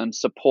statement and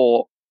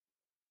support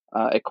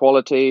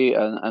equality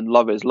and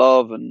love is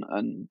love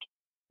and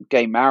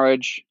gay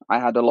marriage. I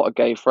had a lot of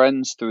gay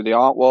friends through the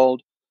art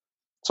world,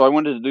 so I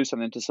wanted to do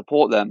something to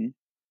support them.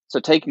 So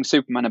taking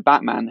Superman and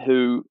Batman,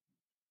 who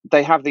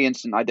they have the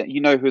instant identity,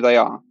 you know who they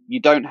are.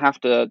 You don't have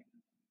to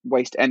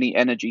waste any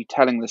energy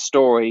telling the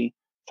story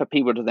for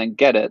people to then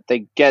get it.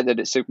 They get that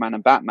it's Superman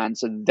and Batman,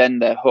 so then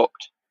they're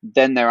hooked.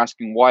 Then they're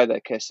asking why they're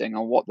kissing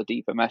and what the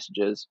deeper message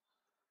is.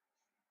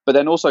 But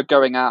then also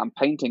going out and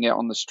painting it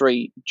on the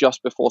street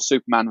just before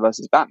Superman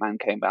versus Batman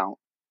came out.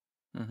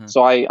 Mm-hmm.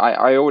 So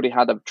I already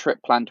had a trip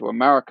planned to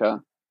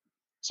America.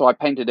 So I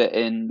painted it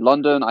in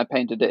London, I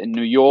painted it in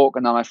New York,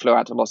 and then I flew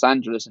out to Los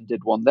Angeles and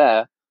did one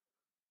there.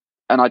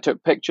 And I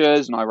took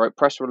pictures and I wrote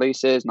press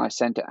releases and I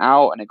sent it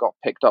out, and it got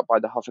picked up by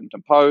the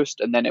Huffington Post,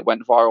 and then it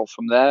went viral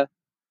from there,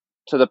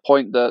 to the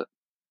point that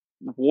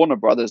Warner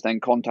Brothers then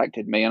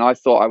contacted me, and I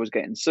thought I was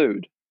getting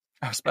sued.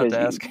 I was about to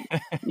ask.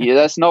 Yeah,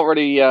 that's not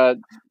really...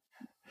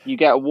 you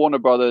get a Warner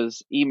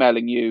Brothers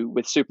emailing you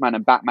with Superman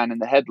and Batman in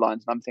the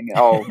headlines, and I'm thinking,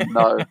 oh,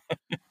 no.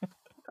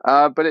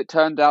 But it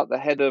turned out the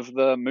head of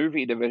the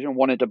movie division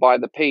wanted to buy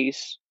the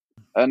piece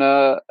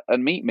and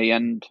meet me,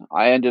 and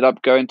I ended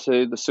up going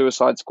to the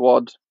Suicide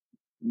Squad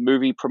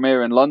movie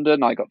premiere in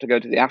London. I got to go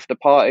to the after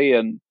party,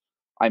 and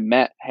I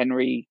met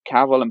Henry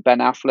Cavill and Ben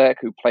Affleck,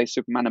 who play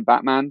Superman and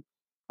Batman,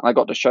 and I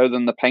got to show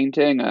them the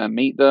painting and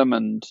meet them,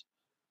 and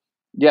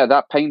yeah,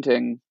 that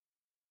painting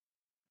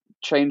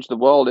changed the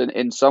world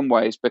in some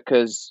ways,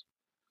 because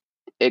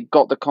it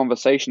got the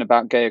conversation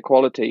about gay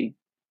equality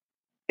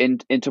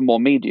into more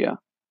media.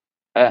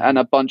 Mm-hmm. And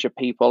a bunch of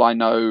people I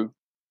know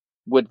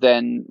would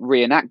then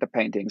reenact the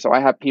painting. So I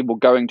had people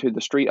going to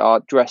the street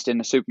art dressed in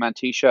a Superman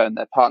t-shirt, and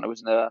their partner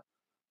was in a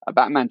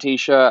Batman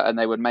t-shirt, and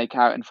they would make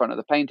out in front of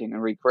the painting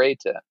and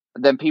recreate it.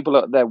 then people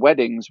at their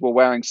weddings were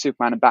wearing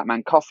Superman and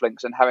Batman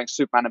cufflinks and having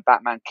Superman and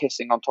Batman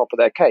kissing on top of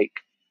their cake,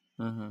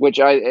 which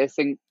I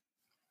think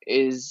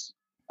is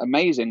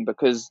amazing,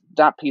 because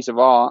that piece of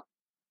art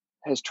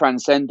has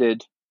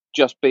transcended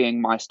just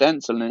being my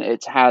stencil, and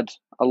it's had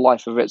a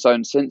life of its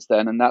own since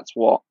then. And that's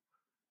what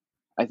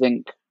I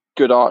think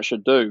good art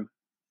should do.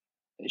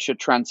 It should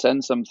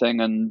transcend something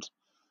and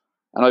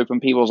open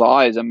people's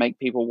eyes and make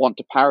people want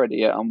to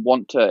parody it and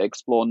want to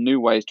explore new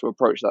ways to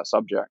approach that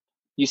subject.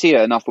 You see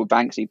it enough with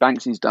Banksy.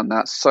 Banksy's done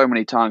that so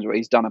many times, where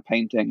he's done a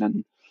painting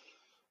and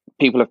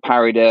people have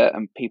parodied it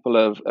and people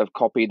have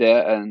copied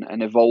it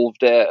and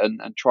evolved it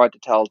and tried to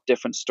tell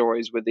different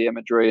stories with the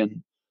imagery.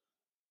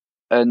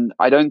 And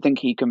I don't think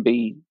he can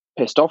be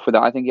pissed off with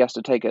that. I think he has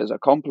to take it as a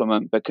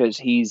compliment, because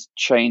he's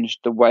changed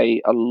the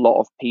way a lot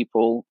of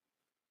people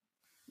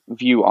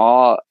view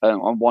art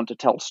and want to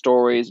tell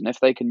stories. And if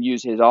they can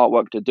use his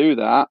artwork to do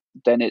that,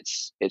 then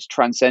it's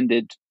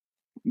transcended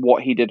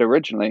what he did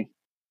originally.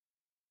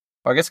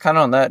 I guess kind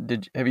of on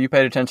that, have you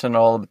paid attention at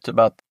all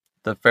about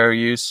the fair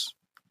use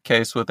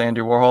case with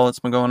Andy Warhol that's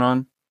been going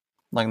on,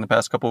 like in the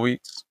past couple of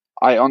weeks?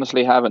 I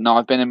honestly haven't. No,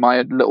 I've been in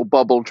my little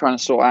bubble trying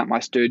to sort out my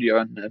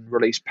studio and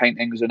release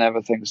paintings and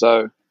everything,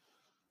 so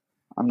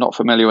I'm not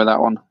familiar with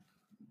that one.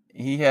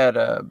 He had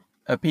a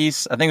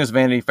piece, I think it was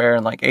Vanity Fair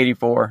in like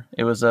 '84.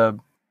 It was a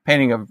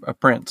painting of a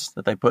Prince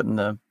that they put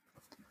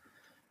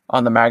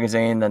on the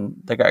magazine, and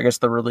they got, I guess,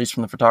 the release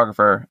from the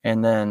photographer,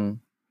 and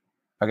then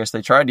I guess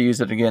they tried to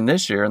use it again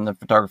this year, and the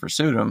photographer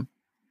sued him,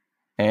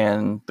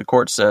 and the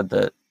court said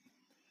that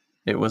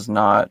it was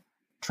not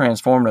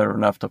transformative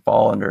enough to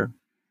fall under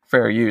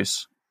fair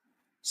use.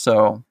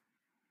 So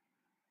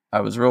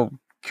I was real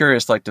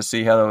curious, like, to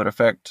see how that would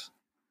affect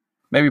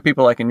maybe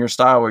people like in your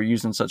style, where you're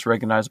using such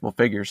recognizable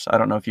figures. I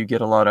don't know if you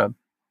get a lot of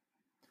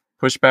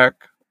pushback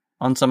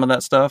on some of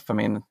that stuff. I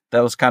mean,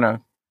 that was kind of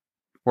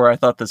where I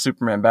thought the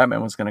Superman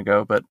Batman was going to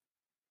go, but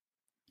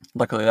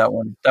luckily that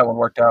one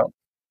worked out.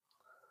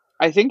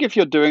 I think if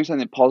you're doing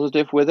something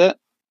positive with it,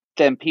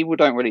 then people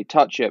don't really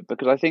touch it,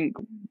 because I think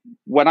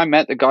when I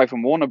met the guy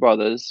from Warner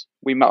Brothers,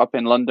 we met up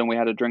in London, we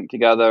had a drink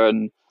together,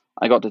 and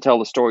I got to tell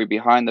the story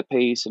behind the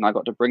piece, and I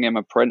got to bring him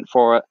a print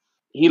for it.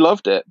 He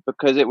loved it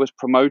because it was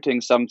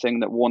promoting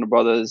something that Warner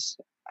Brothers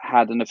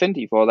had an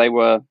affinity for. They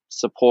were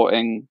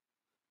supporting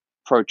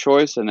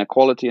pro-choice and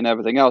equality and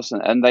everything else,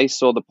 and they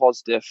saw the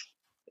positive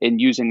in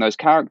using those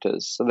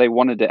characters, so they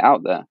wanted it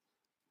out there.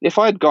 If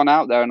I had gone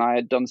out there and I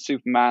had done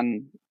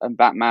Superman and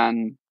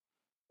Batman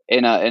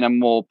in a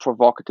more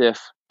provocative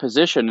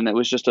position, and it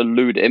was just a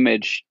lewd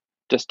image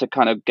just to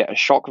kind of get a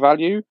shock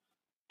value,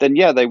 then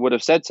yeah, they would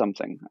have said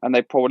something, and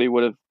they probably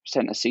would have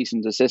sent a cease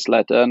and desist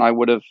letter, and I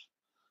would have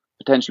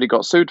potentially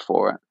got sued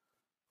for it.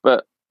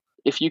 But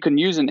if you can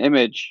use an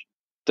image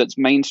that's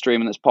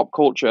mainstream and that's pop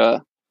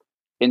culture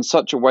in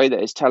such a way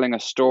that is telling a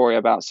story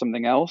about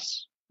something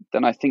else,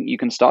 then I think you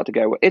can start to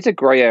go, it's a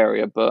gray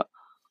area, but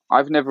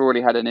I've never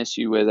really had an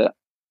issue with it.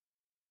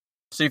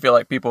 So you feel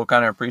like people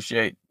kind of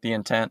appreciate the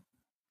intent?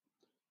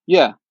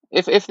 Yeah.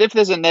 If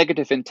there's a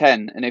negative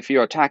intent, and if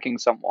you're attacking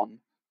someone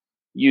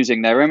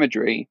using their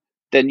imagery,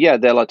 then yeah,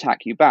 they'll attack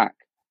you back.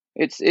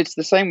 It's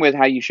the same with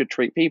how you should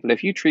treat people.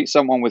 If you treat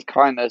someone with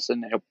kindness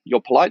and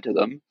you're polite to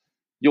them,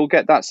 you'll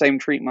get that same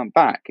treatment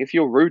back. If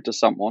you're rude to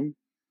someone,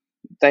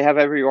 they have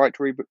every right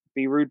to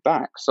be rude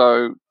back.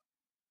 So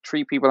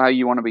treat people how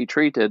you want to be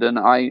treated. And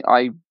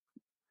I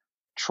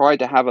try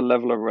to have a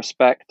level of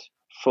respect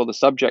for the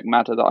subject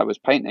matter that I was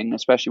painting,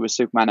 especially with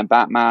Superman and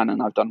Batman,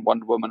 and I've done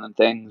Wonder Woman and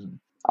things.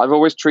 I've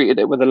always treated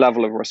it with a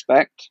level of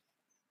respect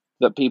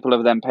that people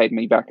have then paid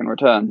me back in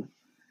return.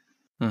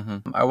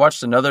 Mm-hmm. I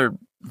watched another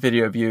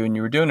video of you, and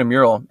you were doing a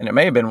mural, and it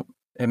may have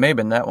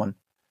been that one,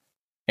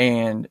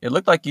 and it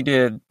looked like you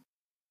did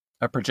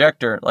a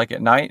projector like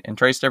at night and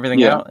traced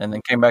everything out, and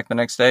then came back the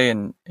next day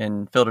and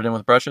filled it in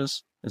with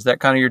brushes. Is that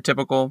kind of your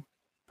typical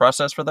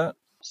process for that?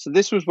 So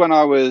this was when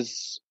I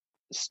was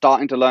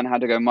starting to learn how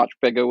to go much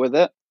bigger with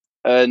it,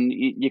 and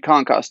you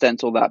can't cut a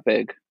stencil that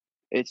big.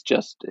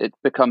 It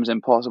becomes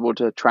impossible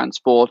to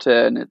transport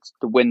it, and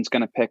the wind's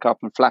going to pick up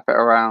and flap it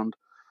around.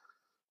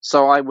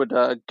 So I would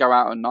go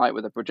out at night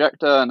with a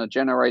projector and a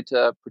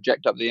generator,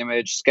 project up the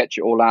image, sketch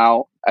it all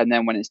out, and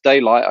then when it's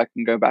daylight, I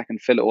can go back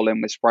and fill it all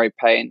in with spray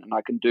paint. And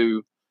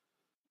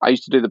I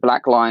used to do the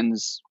black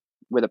lines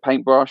with a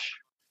paintbrush.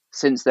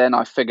 Since then,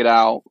 I figured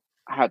out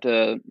how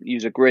to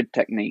use a grid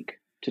technique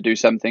to do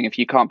something. If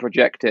you can't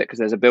project it because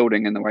there's a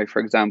building in the way, for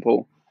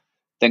example,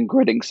 then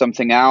gridding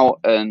something out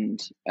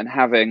and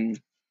having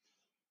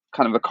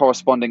kind of a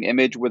corresponding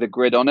image with a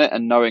grid on it,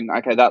 and knowing,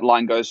 okay, that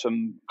line goes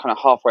from kind of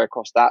halfway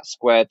across that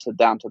square to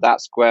down to that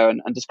square,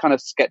 and just kind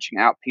of sketching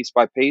out piece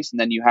by piece, and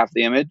then you have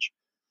the image.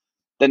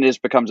 Then it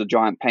just becomes a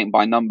giant paint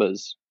by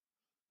numbers.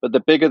 But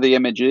the bigger the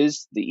image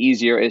is, the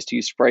easier it is to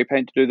use spray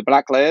paint to do the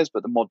black layers,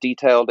 but the more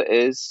detailed it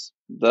is,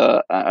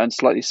 and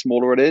slightly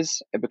smaller it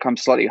is, it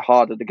becomes slightly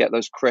harder to get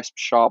those crisp,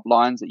 sharp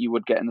lines that you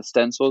would get in the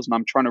stencils. And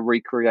I'm trying to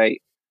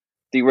recreate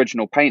the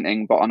original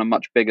painting, but on a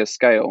much bigger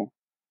scale.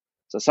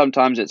 So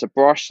sometimes it's a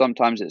brush,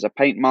 sometimes it's a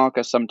paint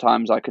marker,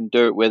 sometimes I can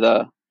do it with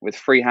a with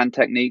freehand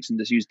techniques and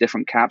just use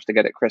different caps to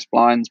get it crisp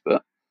lines.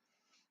 But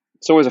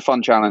it's always a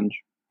fun challenge.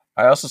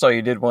 I also saw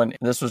you did one.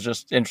 This was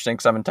just interesting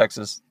because I'm in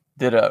Texas.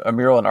 Did a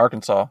mural in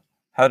Arkansas.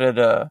 How did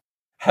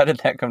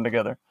that come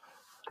together?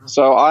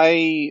 So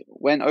I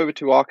went over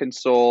to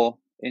Arkansas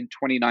in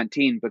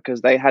 2019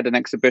 because they had an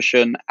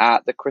exhibition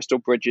at the Crystal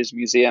Bridges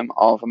Museum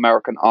of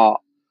American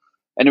Art.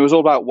 And it was all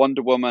about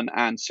Wonder Woman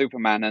and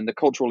Superman and the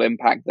cultural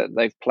impact that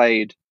they've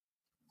played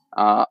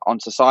on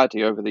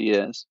society over the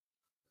years.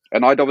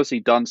 And I'd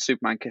obviously done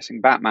Superman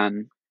kissing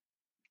Batman,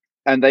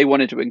 and they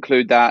wanted to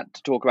include that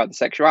to talk about the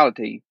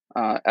sexuality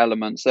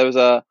elements. There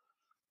was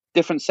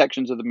different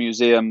sections of the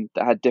museum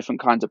that had different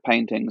kinds of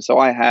paintings. So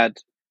I had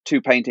 2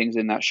 paintings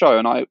in that show,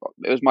 and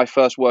it was my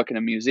first work in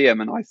a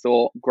museum. And I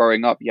thought,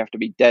 growing up, you have to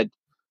be dead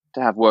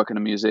to have work in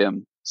a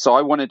museum. So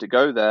I wanted to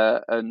go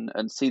there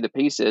and see the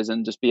pieces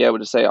and just be able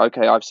to say,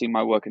 okay, I've seen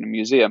my work in a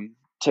museum,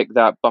 tick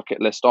that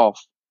bucket list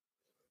off.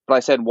 But I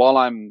said, while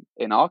I'm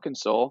in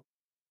Arkansas,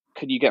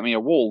 could you get me a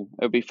wall?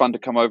 It would be fun to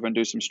come over and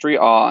do some street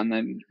art, and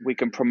then we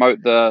can promote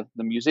the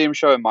museum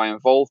show and my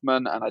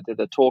involvement. And I did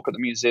a talk at the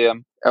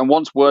museum. And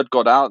once word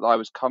got out that I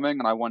was coming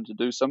and I wanted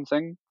to do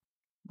something,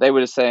 they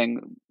were just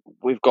saying,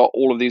 we've got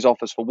all of these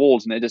offers for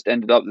walls. And it just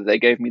ended up that they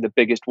gave me the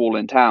biggest wall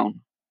in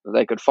town that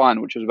they could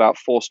find, which was about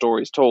 4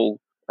 stories tall.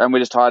 And we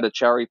just hired a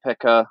cherry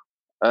picker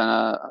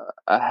and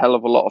a hell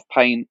of a lot of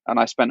paint. And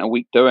I spent a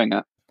week doing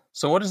it.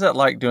 So what is that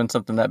like doing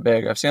something that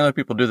big? I've seen other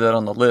people do that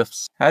on the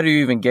lifts. How do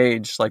you even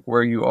gauge like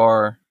where you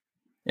are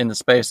in the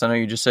space? I know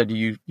you just said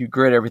you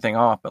grid everything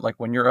off, but like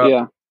when you're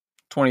up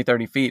 20,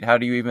 30 feet, how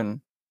do you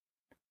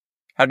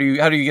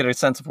get a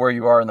sense of where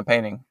you are in the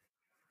painting?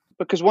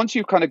 Because once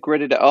you've kind of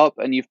gridded it up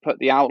and you've put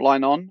the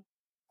outline on,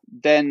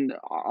 then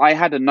I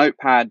had a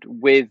notepad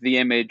with the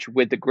image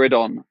with the grid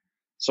on.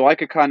 So I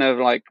could kind of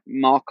like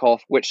mark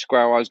off which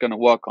square I was going to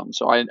work on.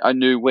 So I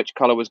knew which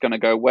color was going to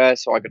go where,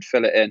 so I could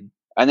fill it in.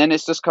 And then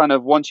it's just kind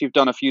of, once you've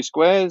done a few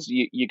squares,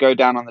 you go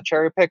down on the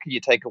cherry picker,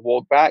 you take a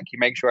walk back, you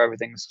make sure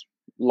everything's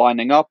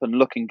lining up and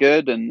looking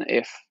good. And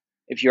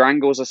if your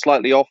angles are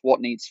slightly off,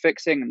 what needs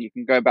fixing, and you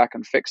can go back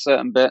and fix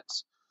certain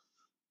bits.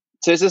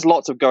 So there's just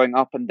lots of going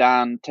up and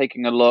down,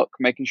 taking a look,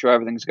 making sure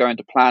everything's going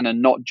to plan,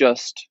 and not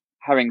just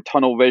having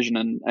tunnel vision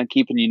and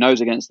keeping your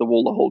nose against the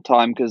wall the whole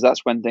time, because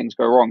that's when things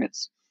go wrong.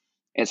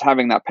 It's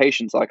having that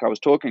patience, like I was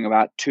talking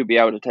about, to be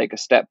able to take a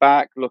step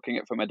back, looking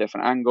at it from a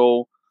different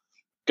angle,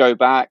 go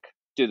back,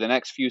 do the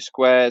next few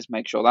squares,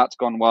 make sure that's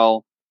gone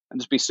well, and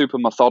just be super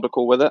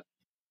methodical with it.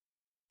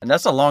 And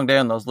that's a long day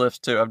on those lifts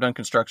too. I've done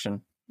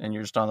construction, and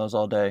you're just on those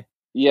all day.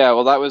 Yeah,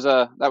 well, that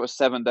was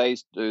 7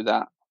 days to do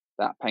that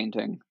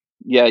painting.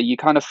 Yeah, you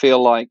kind of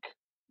feel like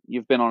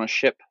you've been on a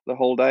ship the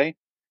whole day.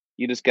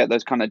 You just get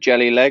those kind of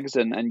jelly legs,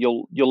 and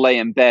you'll lay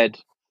in bed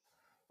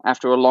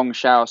after a long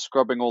shower,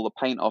 scrubbing all the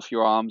paint off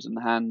your arms and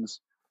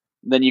hands.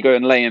 Then you go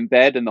and lay in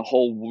bed, and the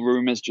whole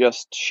room is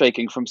just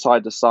shaking from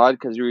side to side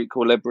because your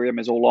equilibrium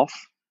is all off.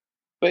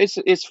 But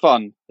it's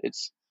fun.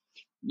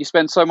 You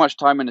spend so much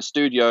time in a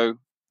studio,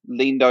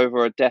 leaned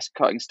over a desk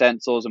cutting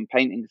stencils and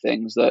painting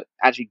things, that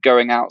actually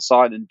going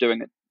outside and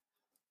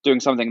doing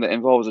something that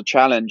involves a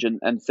challenge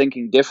and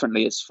thinking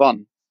differently is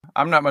fun.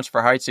 I'm not much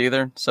for heights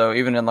either, so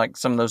even in like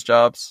some of those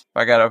jobs,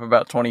 if I got up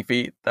about 20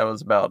 feet, that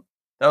was about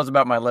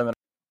my limit.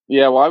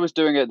 Yeah, well, I was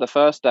doing it the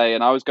first day,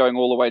 and I was going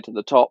all the way to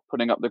the top,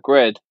 putting up the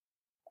grid,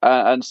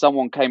 and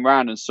someone came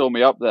around and saw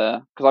me up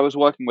there, because I was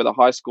working with a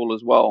high school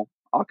as well,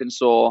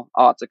 Arkansas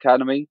Arts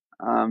Academy,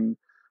 and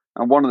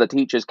one of the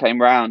teachers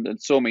came around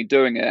and saw me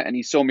doing it, and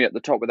he saw me at the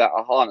top without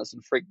a harness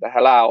and freaked the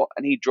hell out,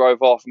 and he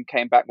drove off and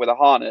came back with a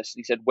harness, and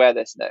he said, wear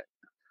this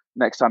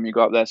next time you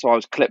go up there. So I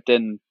was clipped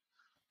in.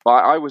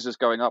 But I was just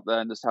going up there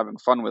and just having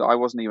fun with it. I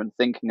wasn't even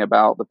thinking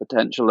about the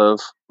potential of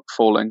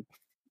falling.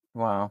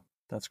 Wow,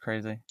 that's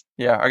crazy.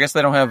 Yeah, I guess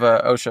they don't have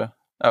OSHA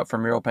out for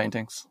mural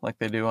paintings like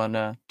they do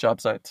on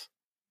job sites.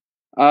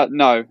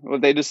 No, well,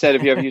 they just said,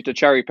 have you ever used a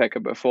cherry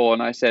picker before?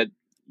 And I said,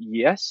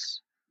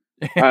 yes.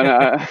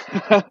 And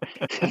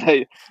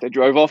they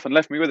drove off and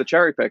left me with a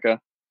cherry picker.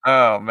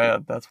 Oh,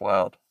 man, that's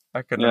wild.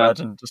 I couldn't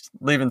imagine just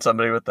leaving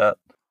somebody with that.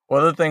 One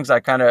of the things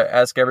I kind of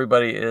ask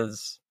everybody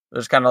is,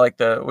 there's kind of like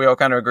we all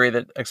kind of agree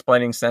that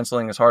explaining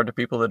stenciling is hard to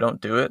people that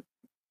don't do it.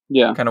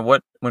 Yeah. Kind of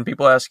when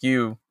people ask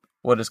you,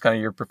 what is kind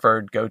of your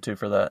preferred go-to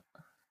for that?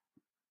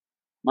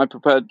 My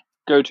preferred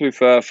go-to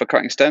for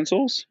cutting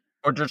stencils?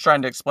 Or just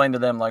trying to explain to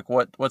them like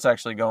what's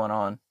actually going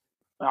on.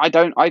 I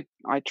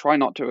try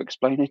not to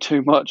explain it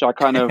too much. I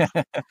kind of,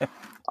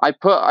 I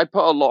put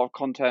a lot of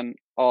content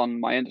on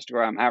my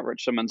Instagram at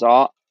Rich Simmons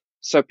Art,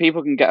 so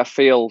people can get a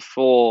feel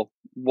for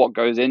what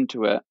goes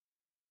into it.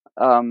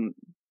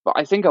 But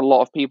I think a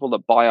lot of people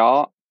that buy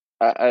art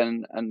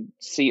and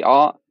see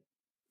art,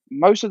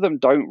 most of them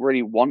don't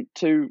really want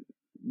to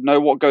know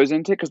what goes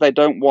into it, because they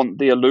don't want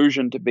the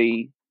illusion to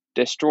be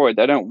destroyed.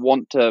 They don't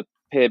want to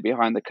peer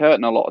behind the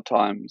curtain a lot of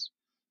times.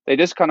 They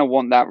just kind of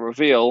want that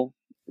reveal,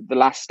 the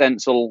last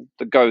stencil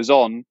that goes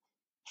on,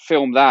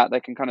 film that. They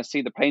can kind of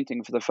see the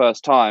painting for the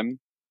first time.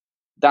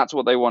 That's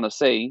what they want to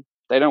see.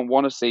 They don't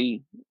want to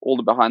see all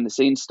the behind the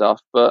scenes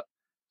stuff. But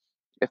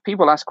if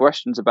people ask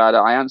questions about it,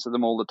 I answer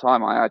them all the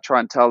time. I try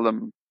and tell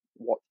them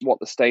what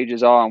the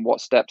stages are and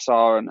what steps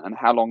are and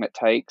how long it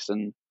takes.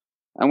 And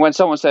when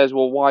someone says,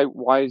 well,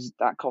 why is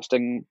that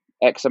costing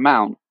X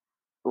amount?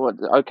 Well,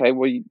 okay,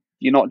 well,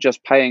 you're not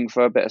just paying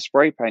for a bit of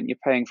spray paint. You're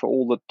paying for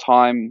all the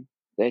time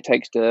that it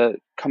takes to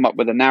come up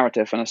with a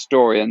narrative and a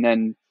story, and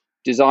then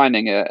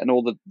designing it, and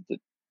all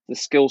the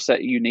skill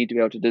set you need to be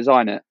able to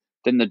design it.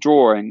 Then the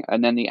drawing,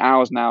 and then the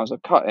hours and hours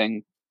of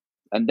cutting,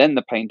 and then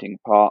the painting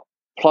part,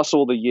 plus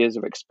all the years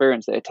of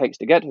experience that it takes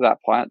to get to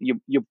that point.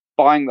 You're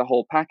buying the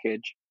whole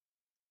package,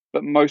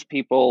 but most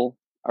people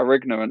are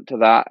ignorant to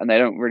that, and they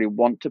don't really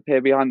want to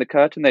peer behind the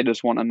curtain. They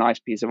just want a nice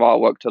piece of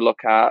artwork to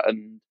look at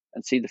and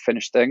see the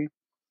finished thing.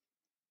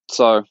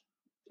 So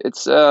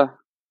it's an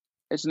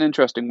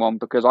interesting one,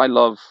 because I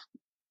love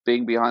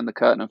being behind the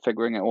curtain and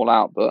figuring it all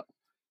out. But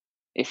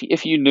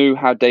if you knew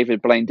how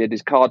David Blaine did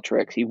his card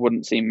tricks, he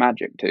wouldn't seem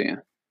magic to you.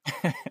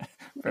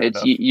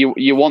 It's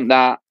you want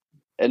that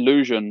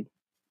illusion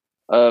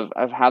of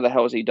how the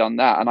hell has he done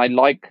that. And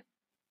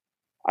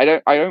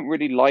I don't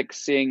really like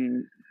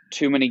seeing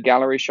too many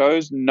gallery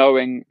shows,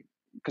 knowing,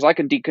 because I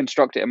can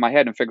deconstruct it in my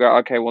head and figure out,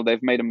 okay, well,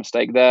 they've made a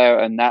mistake there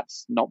and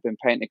that's not been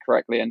painted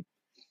correctly. And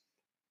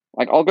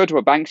like, I'll go to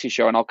a Banksy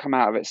show and I'll come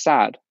out of it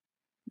sad,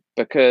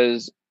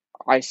 because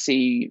I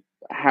see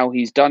how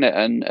he's done it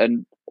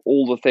and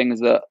all the things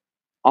that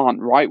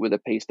aren't right with a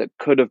piece that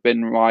could have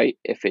been right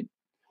if it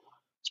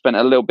spent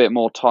a little bit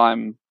more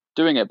time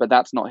doing it. But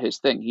that's not his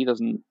thing. He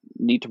doesn't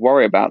need to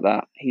worry about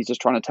that. He's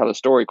just trying to tell a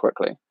story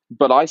quickly.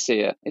 But I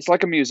see it. It's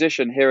like a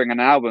musician hearing an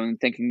album and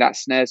thinking that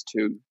snare's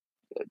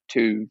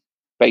too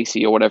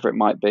bassy or whatever it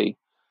might be.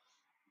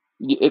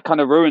 It kind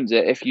of ruins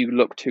it if you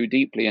look too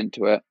deeply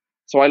into it.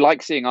 So I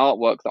like seeing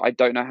artwork that I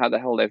don't know how the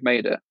hell they've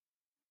made it,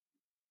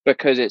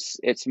 because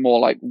it's more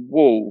like,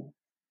 whoa,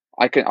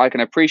 I can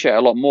appreciate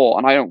a lot more,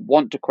 and I don't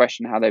want to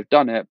question how they've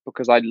done it,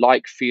 because I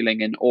like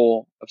feeling in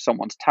awe of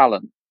someone's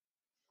talent.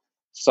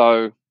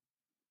 So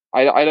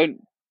I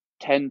don't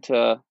tend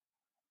to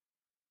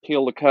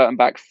peel the curtain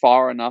back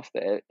far enough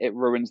that it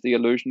ruins the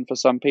illusion for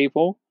some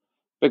people,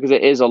 because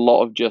it is a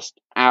lot of just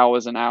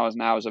hours and hours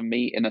and hours of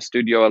me in a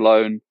studio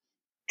alone,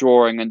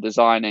 drawing and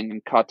designing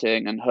and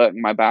cutting and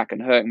hurting my back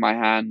and hurting my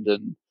hand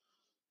and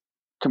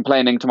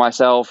complaining to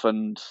myself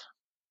and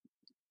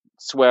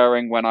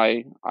swearing when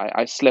I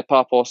slip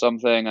up or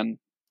something. And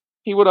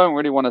people don't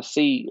really want to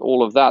see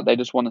all of that. They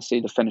just want to see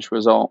the finished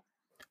result.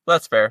 Well,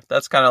 that's fair.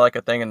 That's kind of like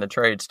a thing in the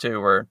trades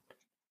too, where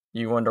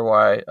you wonder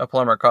why a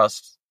plumber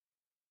costs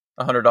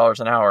 $100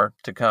 an hour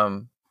to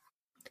come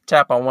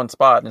tap on one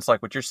spot. And it's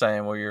like what you're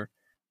saying, well,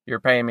 you're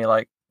paying me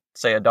like,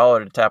 say,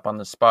 $1 to tap on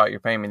this spot. You're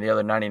paying me the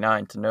other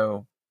 99 to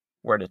know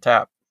where to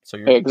tap. So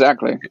you're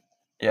exactly.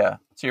 Yeah.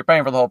 So you're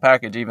paying for the whole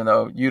package, even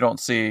though you don't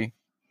see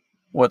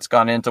what's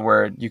gone into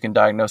where you can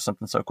diagnose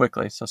something so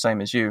quickly. So same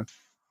as you.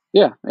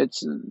 Yeah,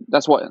 that's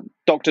what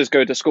doctors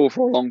go to school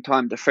for a long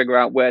time, to figure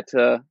out where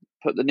to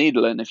put the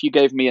needle in. If you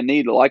gave me a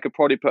needle, I could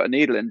probably put a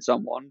needle in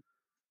someone,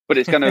 but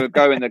it's going to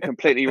go in the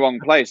completely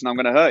wrong place, and I'm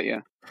going to hurt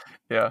you.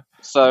 Yeah.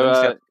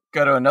 So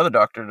go to another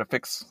doctor to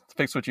fix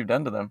what you've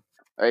done to them.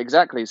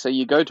 Exactly. So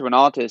you go to an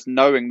artist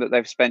knowing that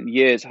they've spent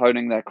years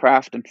honing their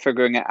craft and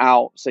figuring it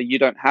out, so you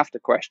don't have to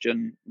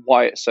question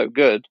why it's so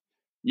good.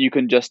 You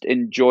can just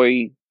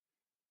enjoy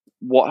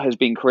what has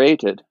been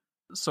created.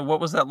 So what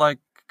was that like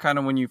kind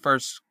of when you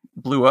first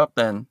blew up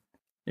then?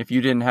 If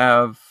you didn't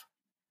have,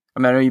 I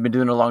know you've been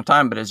doing it a long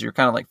time, but as you're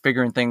kind of like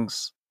figuring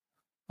things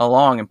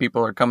along and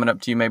people are coming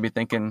up to you maybe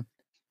thinking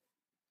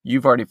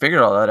you've already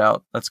figured all that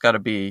out, that's got to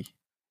be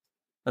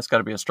a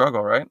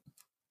struggle, right?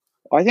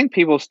 I think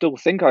people still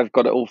think I've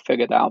got it all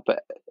figured out, but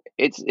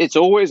it's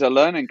always a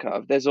learning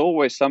curve. There's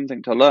always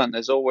something to learn.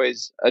 There's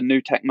always a new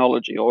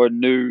technology or a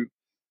new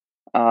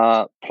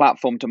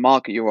platform to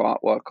market your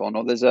artwork on,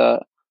 or there's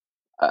a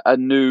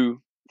new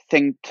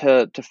thing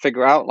to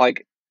figure out.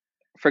 Like,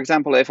 for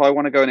example, if I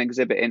want to go and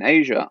exhibit in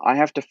Asia, I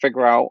have to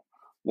figure out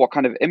what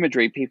kind of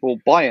imagery people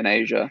buy in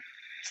Asia.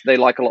 So they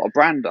like a lot of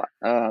brand,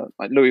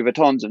 like Louis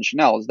Vuittons and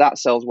Chanel's. That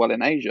sells well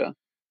in Asia,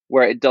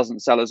 where it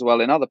doesn't sell as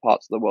well in other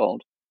parts of the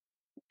world.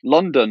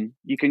 London,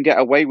 you can get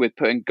away with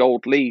putting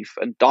gold leaf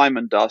and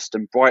diamond dust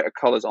and brighter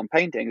colors on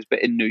paintings,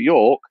 but in New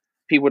York,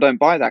 people don't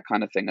buy that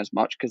kind of thing as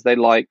much, because they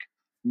like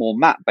more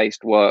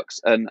matte-based works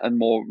and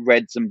more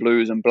reds and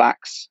blues and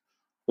blacks,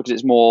 because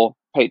it's more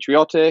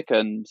patriotic.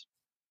 And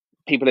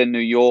people in New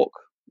York,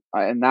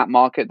 in that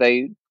market,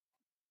 they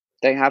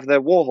have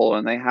their Warhol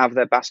and they have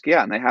their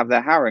Basquiat and they have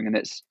their Haring, and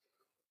it's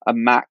a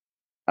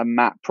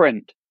matte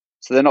print.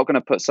 So they're not going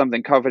to put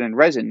something covered in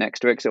resin next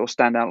to it, because it will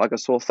stand out like a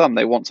sore thumb.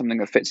 They want something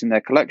that fits in their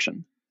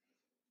collection.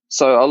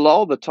 So a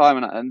lot of the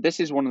time, and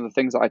this is one of the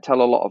things that I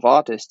tell a lot of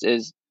artists,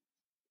 is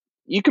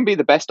you can be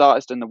the best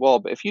artist in the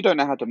world, but if you don't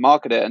know how to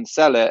market it and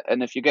sell it,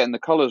 and if you're getting the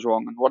colors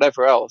wrong and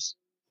whatever else,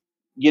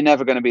 you're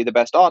never going to be the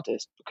best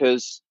artist,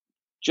 because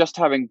just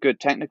having good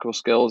technical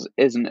skills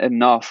isn't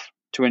enough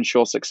to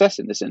ensure success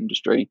in this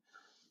industry.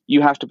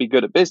 You have to be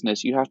good at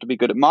business. You have to be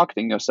good at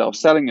marketing yourself,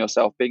 selling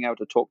yourself, being able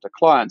to talk to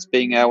clients,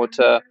 being able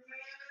to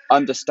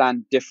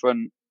understand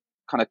different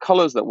kind of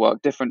colors that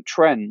work, different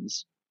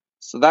trends.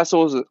 So that's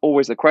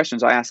always the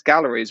questions I ask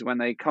galleries when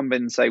they come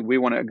in and say, we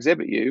want to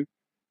exhibit you.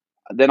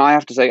 Then I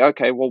have to say,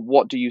 okay, well,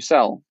 what do you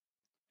sell?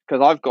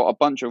 Because I've got a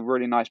bunch of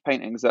really nice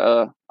paintings that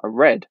are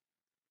red.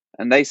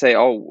 And they say,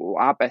 oh,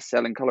 our best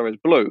selling color is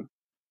blue.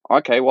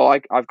 Okay, well,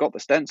 I've got the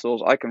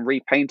stencils. I can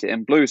repaint it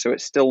in blue so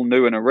it's still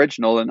new and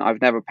original, and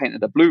I've never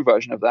painted a blue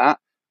version of that.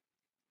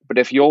 But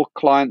if your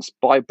clients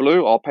buy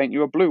blue, I'll paint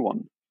you a blue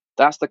one.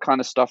 That's the kind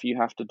of stuff you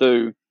have to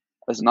do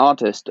as an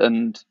artist,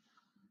 and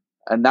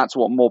that's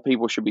what more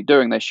people should be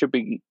doing. They should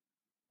be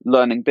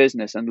learning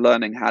business and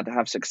learning how to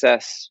have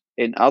success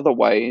in other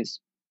ways.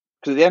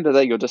 Because at the end of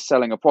the day, you're just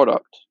selling a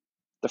product.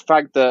 The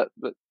fact that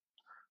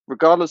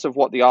regardless of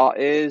what the art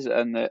is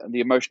and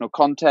the emotional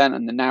content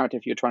and the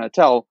narrative you're trying to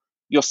tell,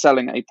 you're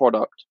selling a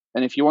product.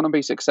 And if you want to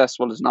be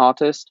successful as an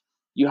artist,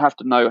 you have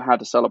to know how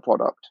to sell a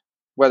product,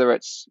 whether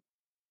it's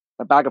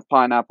a bag of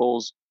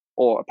pineapples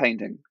or a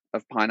painting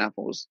of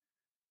pineapples.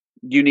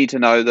 You need to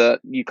know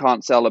that you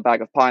can't sell a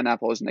bag of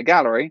pineapples in a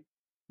gallery,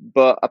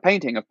 but a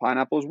painting of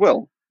pineapples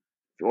will.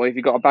 Or if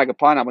you've got a bag of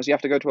pineapples, you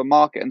have to go to a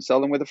market and sell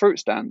them with the fruit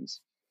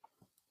stands.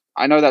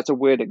 I know that's a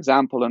weird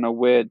example and a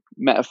weird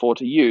metaphor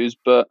to use,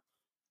 but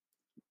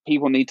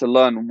people need to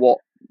learn what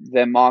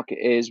their market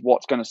is,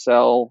 what's going to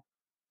sell,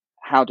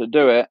 how to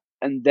do it,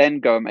 and then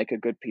go and make a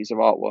good piece of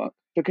artwork.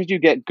 Because you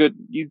get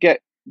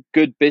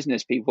good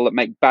business people that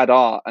make bad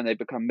art and they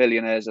become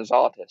millionaires as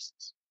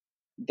artists.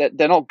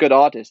 They're not good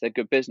artists, they're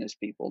good business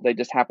people. They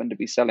just happen to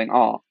be selling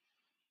art.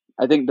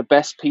 I think the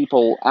best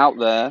people out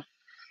there,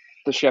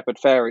 the Shepard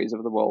Fairies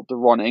of the world, the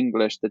Ron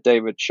English, the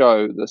David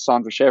Cho, the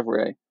Sandra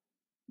Chevrier,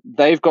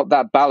 they've got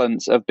that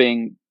balance of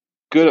being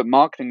good at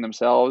marketing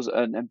themselves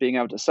and being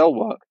able to sell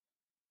work,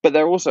 but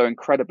they're also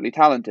incredibly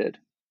talented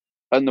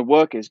and the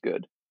work is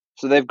good.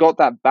 So they've got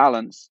that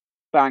balance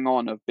bang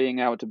on of being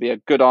able to be a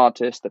good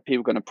artist that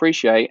people can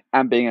appreciate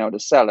and being able to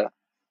sell it.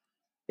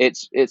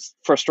 It's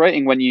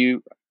frustrating when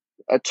you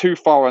are too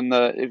far on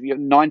if you're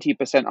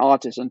 90%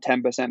 artist and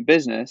 10%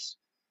 business,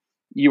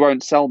 you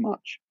won't sell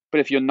much.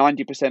 But if you're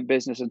 90%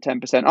 business and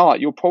 10% art,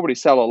 you'll probably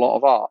sell a lot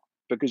of art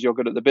because you're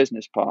good at the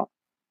business part.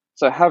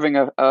 So having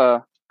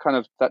a kind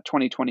of that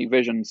 2020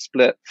 vision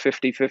split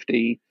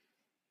 50-50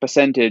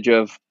 percentage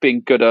of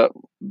being good at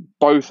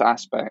both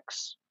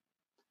aspects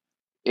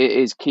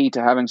is key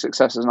to having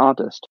success as an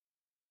artist.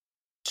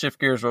 Shift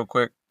gears real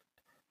quick.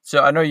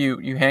 So I know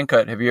you hand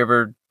cut. Have you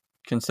ever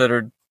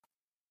considered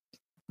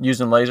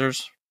using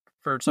lasers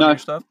for some of your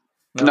stuff?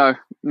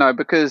 No,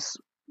 because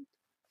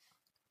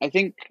I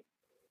think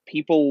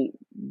people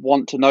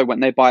want to know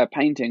when they buy a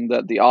painting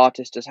that the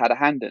artist has had a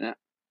hand in it.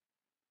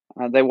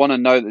 They want to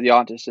know that the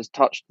artist has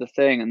touched the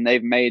thing and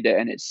they've made it,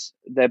 and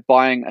they're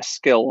buying a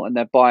skill and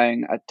they're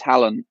buying a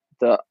talent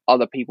that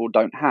other people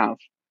don't have.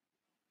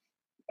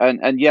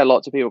 And yeah,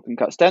 lots of people can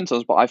cut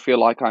stencils, but I feel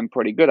like I'm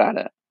pretty good at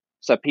it.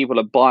 So people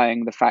are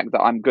buying the fact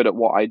that I'm good at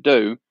what I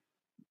do.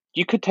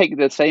 You could take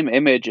the same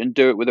image and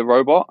do it with a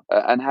robot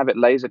and have it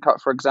laser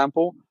cut, for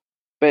example,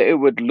 but it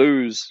would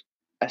lose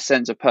a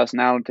sense of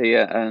personality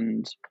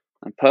and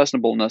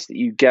personableness that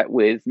you get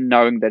with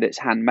knowing that it's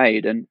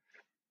handmade and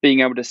being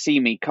able to see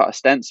me cut a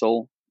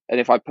stencil. And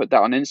if I put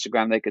that on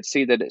Instagram, they could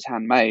see that it's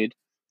handmade.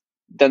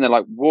 Then they're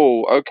like,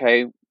 whoa,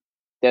 okay,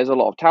 there's a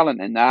lot of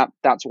talent in that.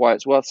 That's why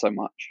it's worth so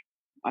much.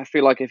 I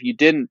feel like if you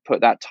didn't put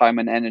that time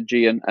and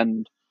energy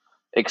and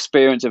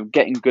experience of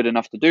getting good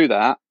enough to do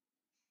that,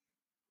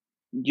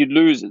 you'd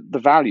lose the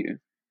value,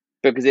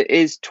 because it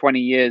is 20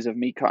 years of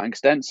me cutting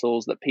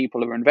stencils that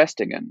people are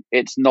investing in.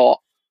 It's not,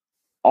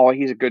 oh,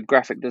 he's a good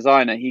graphic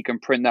designer, he can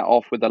print that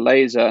off with a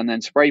laser and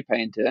then spray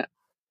paint it.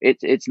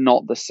 It's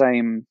not the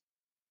same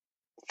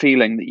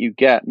feeling that you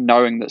get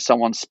knowing that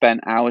someone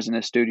spent hours in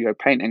a studio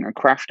painting or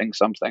crafting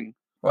something.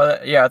 Well,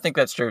 yeah, I think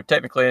that's true.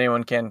 Technically,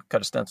 anyone can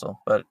cut a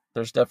stencil, but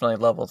there's definitely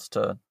levels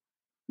to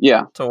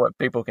what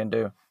people can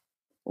do.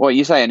 Well,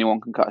 you say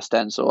anyone can cut a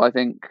stencil. I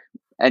think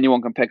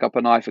anyone can pick up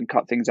a knife and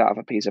cut things out of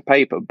a piece of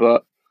paper,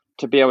 but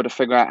to be able to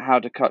figure out how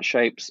to cut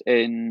shapes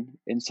in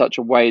such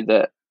a way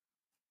that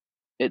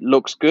it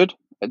looks good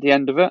at the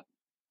end of it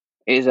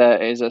is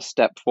a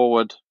step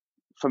forward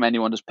from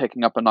anyone just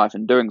picking up a knife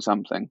and doing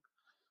something.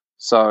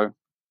 So,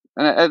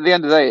 and at the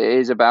end of the day, it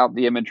is about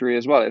the imagery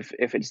as well.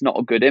 If it's not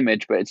a good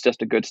image, but it's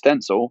just a good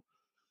stencil,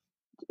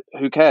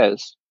 who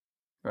cares?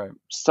 Right.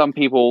 Some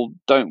people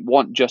don't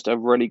want just a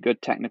really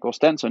good technical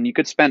stencil. And you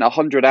could spend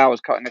 100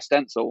 hours cutting a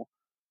stencil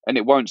and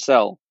it won't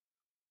sell.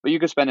 But you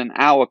could spend an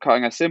hour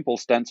cutting a simple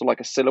stencil,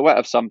 like a silhouette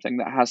of something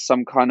that has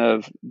some kind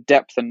of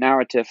depth and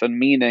narrative and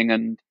meaning,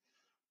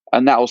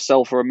 and that will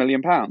sell for £1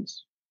 million.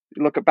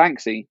 Look at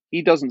Banksy.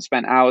 He doesn't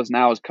spend hours and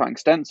hours cutting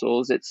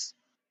stencils.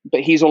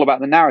 But he's all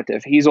about the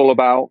narrative. He's all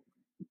about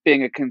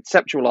being a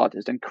conceptual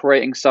artist and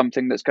creating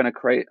something that's going to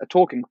create a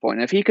talking point.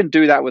 And if he can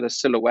do that with a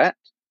silhouette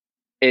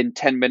in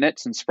 10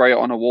 minutes and spray it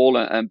on a wall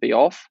and be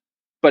off,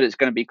 but it's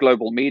going to be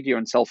global media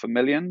and sell for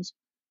millions,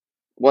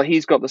 well,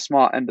 he's got the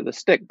smart end of the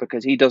stick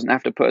because he doesn't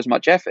have to put as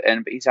much effort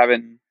in, but he's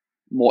having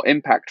more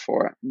impact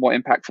for it, more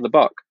impact for the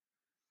buck.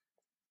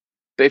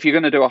 But if you're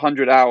going to do a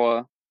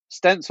 100-hour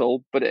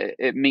stencil, but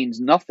it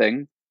means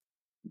nothing,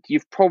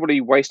 you've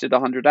probably wasted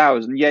 100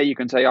 hours. And yeah, you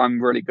can say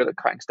I'm really good at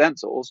cutting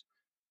stencils,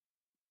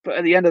 but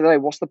at the end of the day,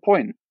 what's the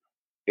point?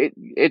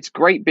 It's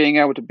great being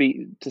able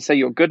to say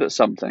you're good at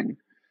something,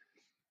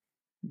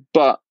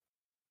 but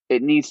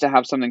it needs to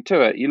have something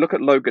to it. You look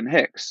at Logan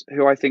Hicks,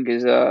 who I think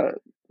is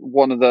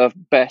one of the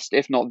best,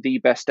 if not the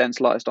best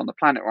stencil artist on the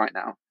planet right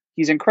now.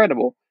 He's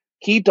incredible.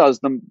 He does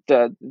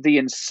the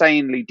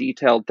insanely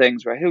detailed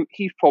things where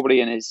he's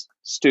probably in his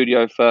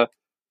studio for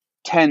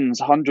tens,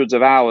 hundreds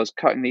of hours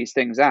cutting these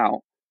things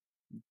out,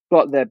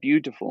 but they're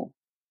beautiful.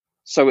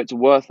 So it's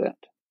worth it.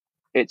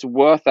 It's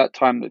worth that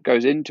time that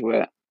goes into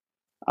it,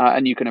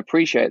 and you can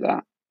appreciate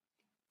that.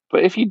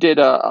 But if you did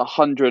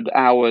 100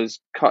 hours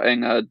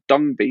cutting a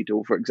dung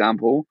beetle, for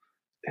example,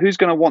 who's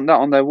going to want that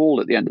on their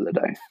wall at the end of the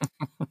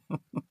day?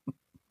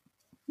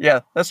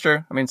 Yeah, that's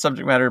true. I mean,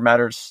 subject matter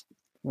matters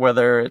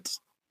whether it's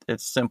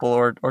simple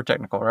or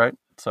technical, right?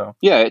 So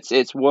yeah,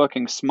 it's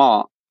working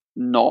smart,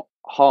 not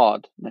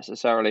hard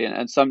necessarily.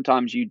 And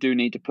sometimes you do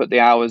need to put the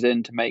hours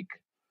in to make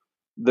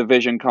the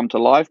vision come to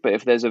life. But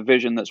if there's a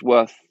vision that's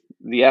worth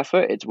the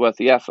effort, it's worth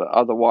the effort.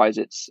 Otherwise,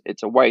 it's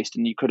a waste,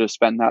 and you could have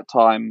spent that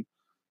time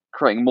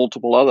creating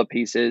multiple other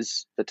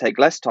pieces that take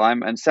less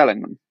time and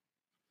selling them.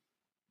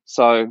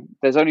 So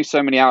there's only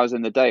so many hours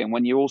in the day, and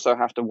when you also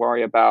have to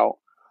worry about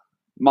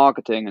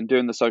marketing and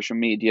doing the social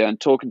media and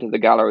talking to the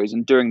galleries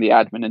and doing the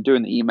admin and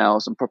doing the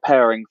emails and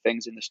preparing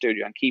things in the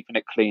studio and keeping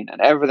it clean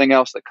and everything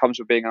else that comes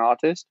with being an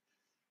artist,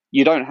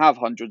 you don't have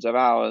hundreds of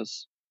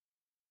hours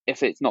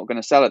if it's not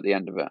going to sell at the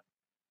end of it.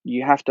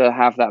 You have to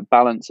have that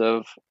balance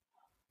of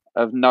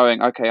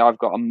knowing, okay, I've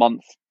got a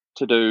month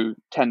to do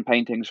 10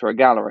 paintings for a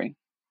gallery.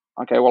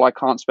 Okay, well, I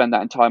can't spend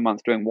that entire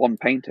month doing one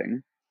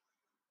painting.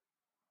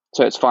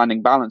 So it's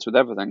finding balance with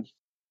everything.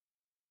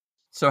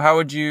 So how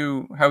would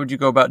you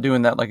go about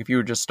doing that? Like if you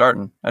were just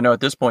starting, I know at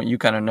this point you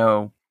kind of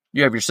know,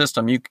 you have your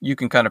system. You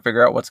can kind of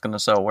figure out what's going to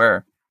sell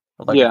where.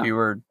 But like if you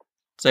were,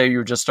 say you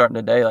were just starting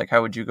today, like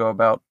how would you go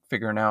about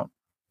figuring out?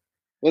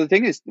 Well, the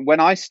thing is, when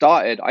I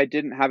started, I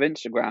didn't have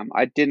Instagram.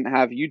 I didn't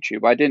have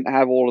YouTube. I didn't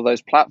have all of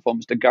those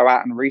platforms to go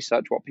out and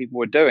research what people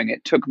were doing.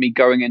 It took me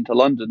going into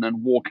London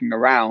and walking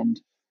around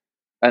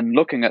and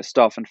looking at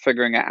stuff and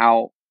figuring it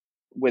out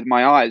with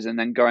my eyes, and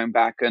then going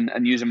back and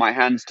using my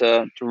hands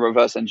to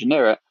reverse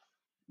engineer it.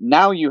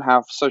 Now you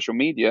have social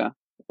media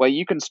where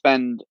you can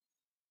spend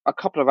a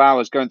couple of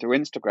hours going through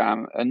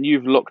Instagram and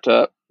you've looked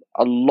at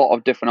a lot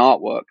of different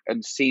artwork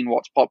and seen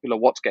what's popular,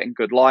 what's getting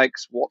good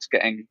likes, what's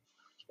getting...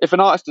 If an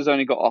artist has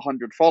only got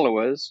 100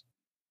 followers,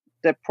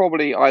 they're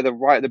probably either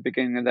right at the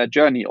beginning of their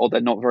journey, or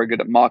they're not very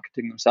good at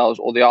marketing themselves,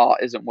 or the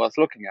art isn't worth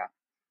looking at.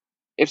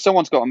 If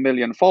someone's got 1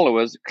 million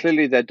followers,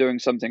 clearly they're doing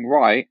something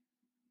right.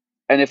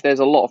 And if there's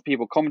a lot of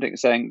people commenting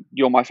saying,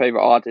 you're my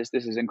favorite artist,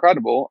 this is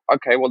incredible,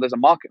 okay, well, there's a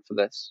market for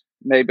this.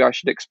 Maybe I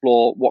should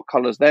explore what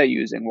colors they're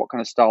using, what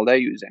kind of style they're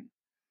using.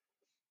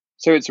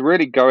 So it's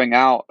really going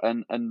out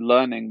and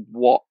learning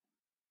what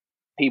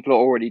people are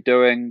already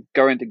doing,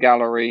 going to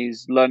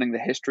galleries, learning the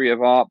history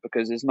of art,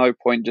 because there's no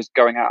point just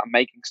going out and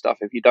making stuff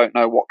if you don't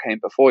know what came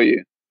before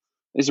you.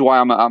 This is why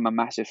I'm a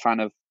massive fan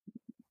of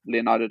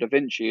Leonardo da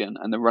Vinci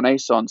and the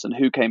Renaissance and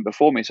who came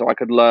before me, so I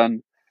could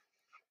learn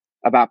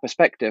about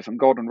perspective and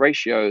golden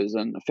ratios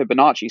and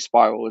Fibonacci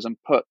spirals and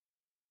put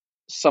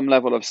some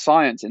level of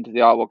science into the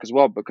artwork as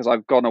well, because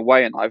I've gone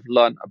away and I've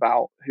learned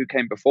about who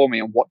came before me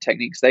and what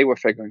techniques they were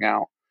figuring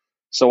out.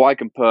 So I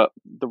can put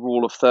the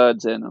rule of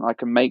thirds in and I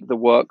can make the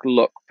work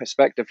look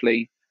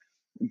perspectively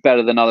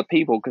better than other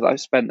people because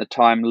I've spent the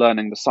time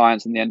learning the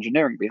science and the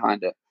engineering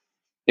behind it.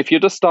 If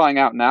you're just starting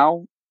out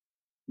now,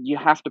 you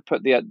have to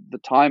put the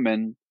time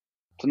in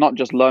to not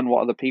just learn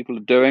what other people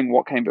are doing,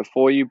 what came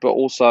before you, but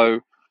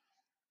also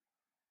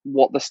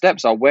what the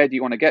steps are. Where do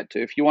you want to get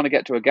to? If you want to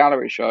get to a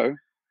gallery show,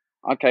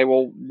 okay,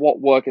 well, what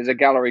work is a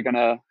gallery going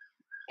to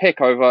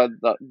pick over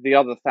the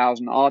other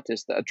 1,000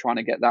 artists that are trying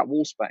to get that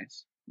wall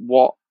space?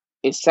 What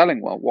is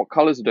selling well? What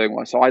colors are doing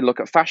well? So I look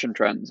at fashion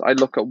trends. I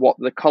look at what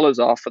the colors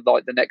are for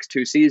like the next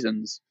 2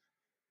 seasons.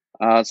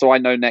 So I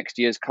know next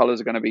year's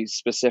colors are going to be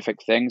specific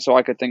things. So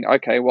I could think,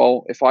 okay,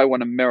 well, if I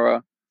want to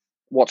mirror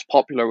what's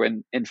popular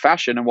in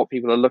fashion and what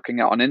people are looking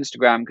at on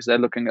Instagram, because they're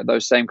looking at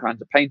those same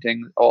kinds of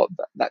paintings or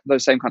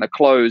those same kind of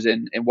clothes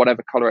in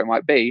whatever color it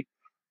might be.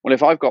 Well,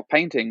 if I've got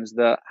paintings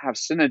that have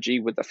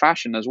synergy with the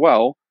fashion as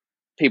well,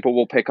 people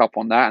will pick up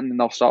on that and then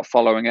they'll start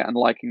following it and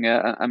liking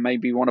it and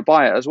maybe want to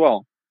buy it as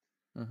well.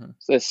 Mm-hmm.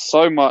 So there's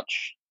so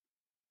much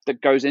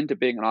that goes into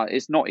being an artist.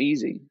 It's not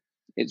easy.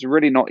 It's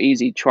really not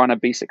easy trying to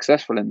be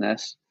successful in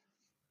this,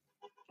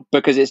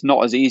 because it's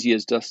not as easy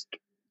as just,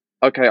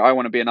 okay, I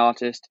want to be an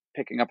artist,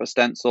 picking up a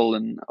stencil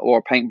or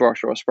a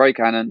paintbrush or a spray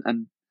can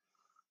and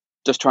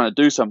just trying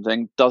to do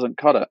something doesn't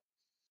cut it.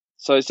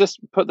 So it's just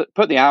put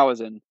the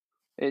hours in.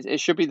 It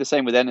should be the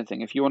same with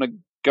anything. If you want to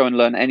go and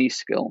learn any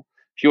skill,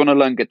 if you want to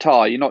learn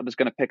guitar, you're not just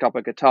going to pick up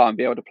a guitar and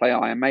be able to play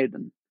Iron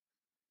Maiden.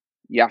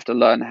 You have to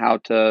learn how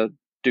to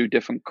do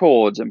different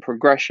chords and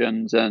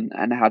progressions and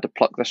how to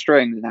pluck the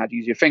strings and how to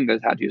use your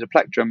fingers, how to use a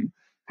plectrum,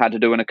 how to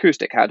do an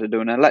acoustic, how to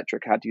do an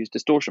electric, how to use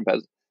distortion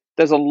pedals.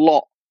 there's a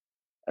lot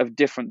of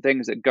different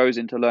things that goes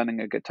into learning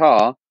a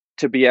guitar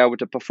to be able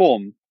to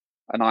perform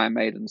an Iron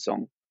Maiden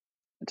song.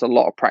 It's a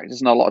lot of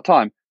practice and a lot of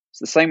time. It's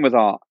the same with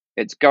art.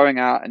 It's going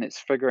out and it's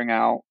figuring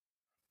out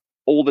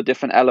all the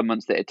different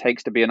elements that it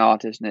takes to be an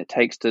artist and it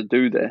takes to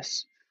do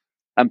this,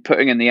 and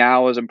putting in the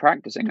hours and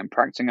practicing and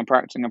practicing and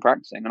practicing and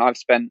practicing. And I've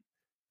spent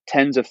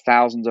tens of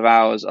thousands of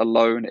hours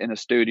alone in a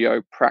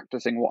studio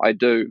practicing what I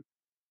do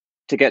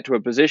to get to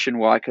a position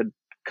where I could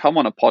come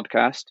on a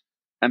podcast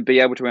and be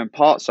able to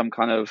impart some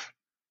kind of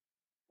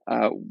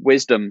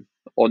wisdom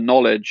or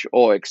knowledge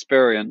or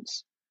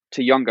experience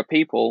to younger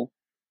people,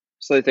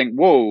 so they think,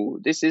 whoa,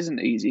 this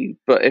isn't easy.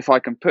 But if I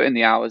can put in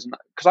the hours,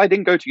 because I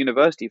didn't go to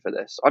university for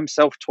this, I'm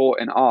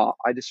self-taught in art.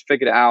 I just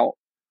figured it out.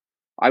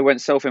 I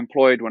went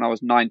self-employed when I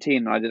was 19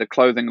 and I did a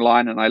clothing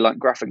line and I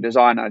learned graphic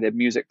design. I did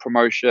music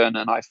promotion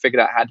and I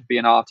figured out how to be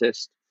an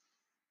artist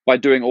by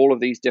doing all of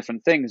these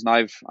different things.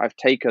 And I've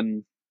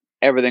taken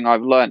everything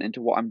I've learned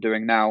into what I'm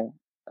doing now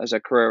as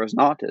a career as an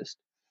artist.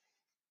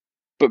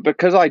 But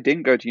because I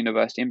didn't go to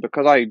university and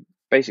because I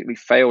basically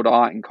failed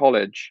art in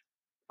college,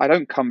 I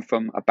don't come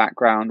from a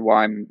background where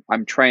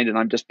I'm trained and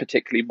I'm just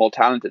particularly more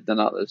talented than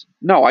others.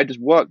 No, I just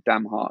work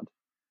damn hard.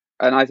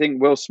 And I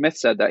think Will Smith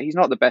said that he's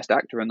not the best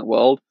actor in the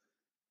world,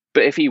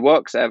 but if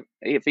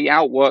he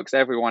outworks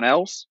everyone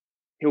else,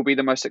 he'll be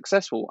the most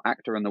successful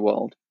actor in the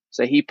world.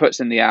 So he puts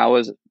in the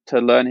hours to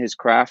learn his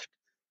craft,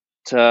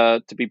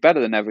 to be better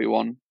than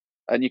everyone,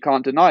 and you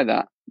can't deny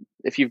that.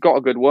 If you've got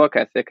a good work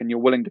ethic and you're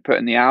willing to put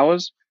in the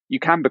hours, you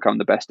can become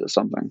the best at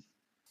something.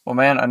 Well,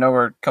 man, I know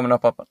we're coming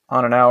up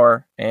on an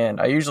hour,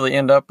 and I usually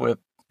end up with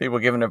people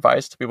giving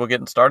advice to people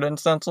getting started in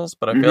stencils,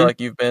 but I feel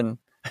like you've been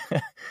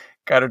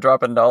kind of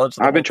dropping knowledge.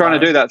 I've been trying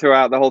to do that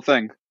throughout the whole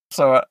thing.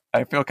 So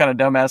I feel kind of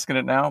dumb asking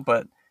it now,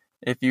 but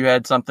if you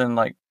had something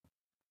like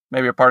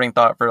maybe a parting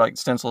thought for like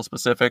stencil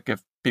specific,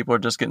 if people are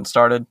just getting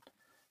started,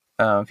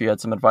 if you had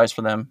some advice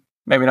for them,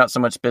 maybe not so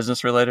much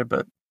business related,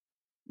 but.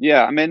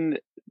 Yeah, I mean,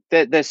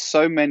 there's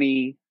so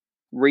many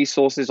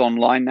resources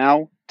online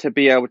now to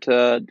be able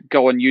to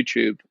go on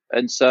YouTube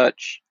and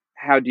search,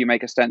 how do you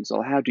make a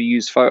stencil? How do you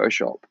use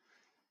Photoshop?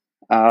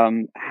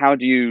 How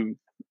do you,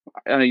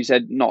 I know you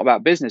said not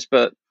about business,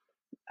 but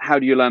how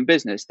do you learn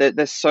business?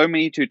 There's so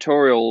many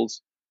tutorials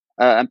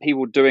and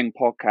people doing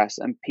podcasts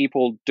and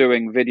people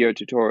doing video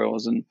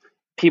tutorials and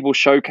people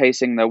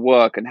showcasing their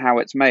work and how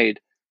it's made.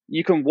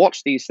 You can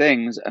watch these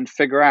things and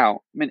figure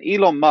out. I mean,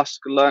 Elon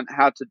Musk learned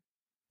how to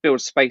build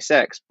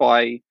SpaceX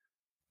by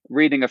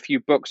reading a few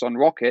books on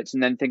rockets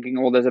and then thinking,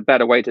 oh, there's a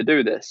better way to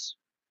do this.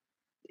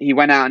 He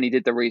went out and he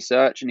did the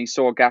research and he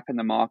saw a gap in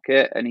the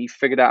market and he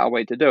figured out a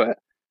way to do it.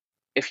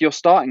 If you're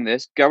starting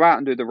this, go out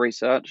and do the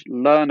research,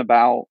 learn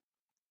about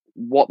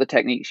what the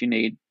techniques you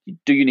need.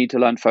 Do you need to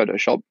learn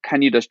Photoshop?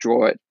 Can you just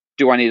draw it?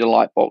 Do I need a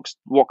light box?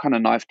 What kind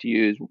of knife to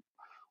use?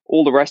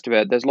 All the rest of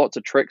it. There's lots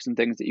of tricks and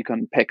things that you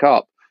can pick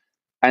up,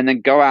 and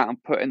then go out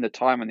and put in the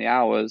time and the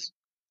hours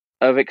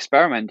of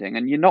experimenting.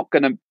 And you're not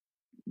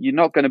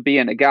gonna be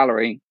in a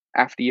gallery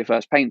after your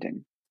first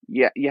painting.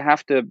 You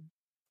have to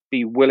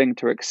be willing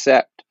to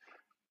accept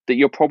that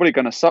you're probably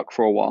going to suck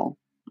for a while.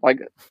 Like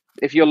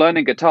if you're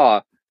learning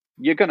guitar,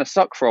 you're going to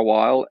suck for a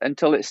while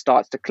until it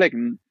starts to click,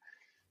 and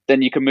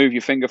then you can move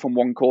your finger from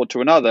one chord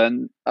to another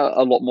and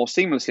a lot more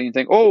seamlessly and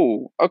think,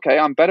 oh, okay,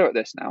 I'm better at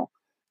this now.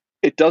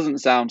 It doesn't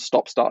sound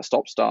stop, start,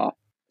 stop, start.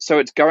 So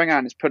it's going out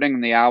and it's putting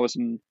in the hours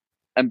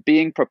and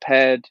being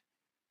prepared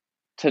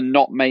to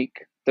not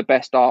make the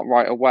best art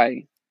right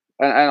away.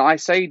 And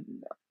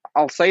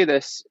I'll say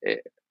this,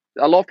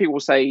 a lot of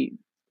people say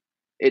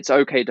it's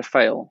okay to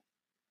fail.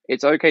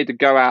 It's okay to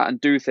go out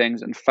and do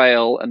things and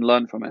fail and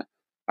learn from it.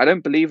 I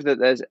don't believe that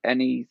there's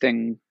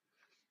anything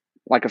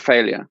like a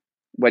failure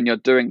when you're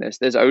doing this.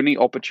 There's only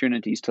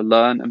opportunities to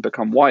learn and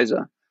become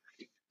wiser.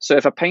 So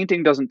if a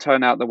painting doesn't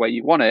turn out the way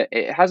you want it,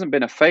 it hasn't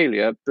been a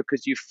failure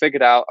because you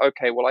figured out,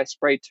 okay, well, I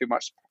sprayed too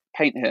much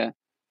paint here,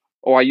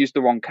 or I used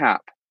the wrong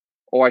cap,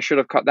 or I should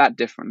have cut that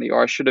differently,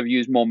 or I should have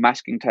used more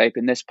masking tape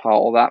in this part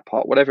or that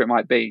part, whatever it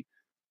might be.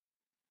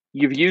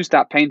 You've used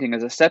that painting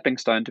as a stepping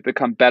stone to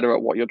become better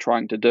at what you're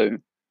trying to do.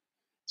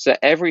 So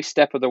every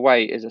step of the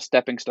way is a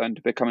stepping stone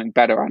to becoming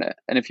better at it.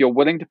 And if you're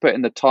willing to put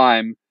in the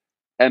time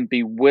and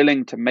be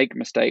willing to make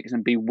mistakes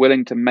and be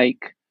willing to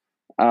make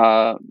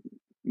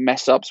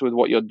mess ups with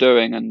what you're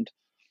doing and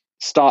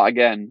start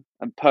again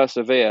and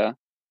persevere,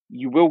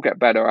 you will get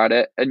better at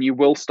it and you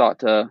will start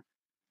to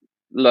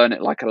learn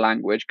it like a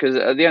language. Because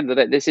at the end of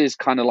the day, this is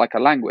kind of like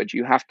a language.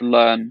 You have to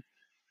learn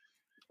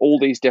all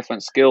these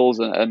different skills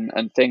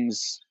and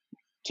things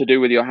to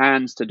do with your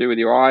hands, to do with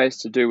your eyes,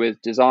 to do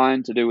with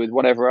design, to do with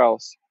whatever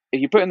else.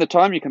 If you put in the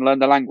time, you can learn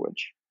the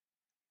language,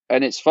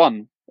 and it's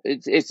fun.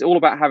 It's all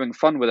about having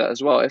fun with it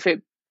as well.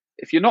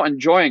 If you're not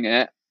enjoying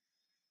it,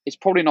 it's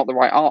probably not the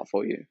right art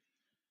for you.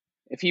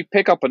 If you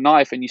pick up a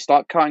knife and you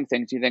start cutting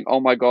things, you think, oh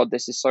my God,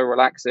 this is so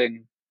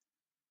relaxing.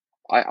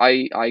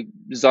 I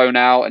zone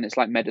out and it's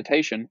like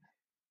meditation.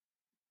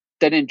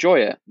 Then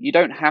enjoy it. You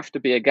don't have to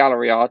be a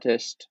gallery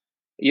artist.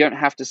 You don't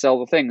have to sell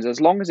the things.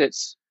 As long as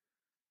it's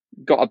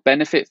got a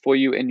benefit for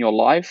you in your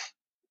life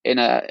in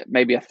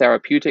maybe a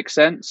therapeutic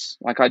sense.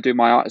 Like I do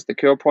my Art is the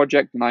Cure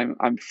project, and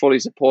I'm fully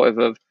supportive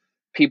of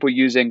people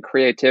using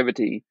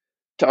creativity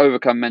to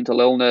overcome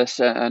mental illness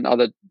and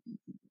other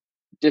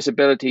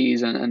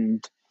disabilities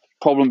and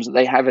problems that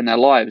they have in their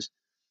lives.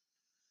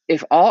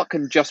 If art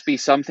can just be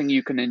something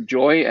you can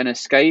enjoy and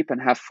escape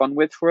and have fun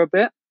with for a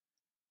bit,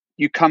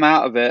 you come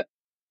out of it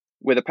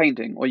with a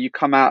painting, or you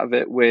come out of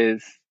it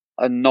with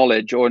a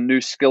knowledge or a new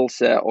skill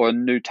set or a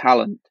new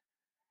talent.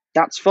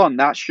 That's fun.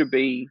 That should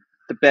be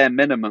the bare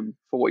minimum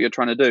for what you're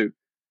trying to do.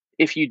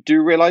 If you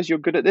do realize you're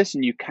good at this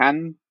and you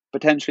can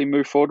potentially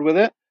move forward with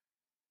it,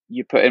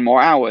 you put in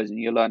more hours and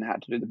you learn how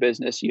to do the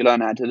business. You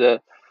learn how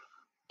to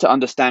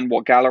understand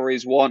what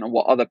galleries want and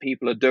what other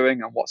people are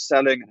doing and what's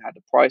selling and how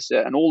to price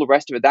it and all the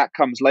rest of it. That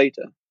comes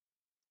later.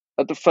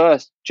 At the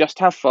first, just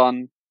have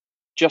fun,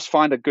 just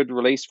find a good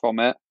release from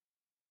it,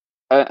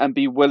 and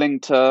be willing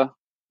to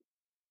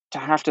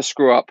have to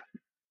screw up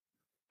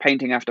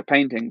painting after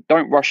painting.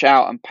 Don't rush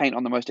out and paint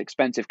on the most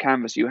expensive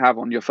canvas you have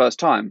on your first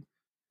time,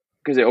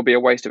 because it'll be a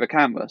waste of a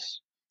canvas.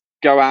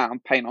 Go out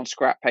and paint on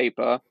scrap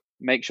paper,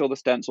 make sure the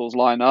stencils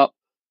line up,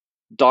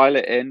 dial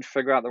it in,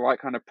 figure out the right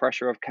kind of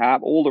pressure of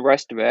cap, all the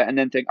rest of it, and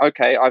then think,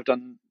 okay, I've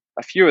done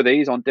a few of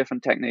these on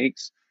different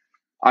techniques,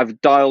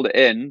 I've dialed it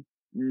in,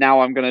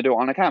 now I'm going to do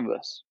it on a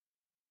canvas.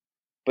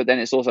 But then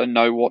it's also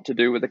know what to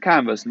do with the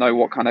canvas, know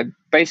what kind of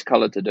base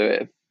color to do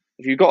it.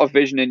 If you've got a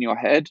vision in your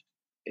head,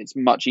 it's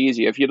much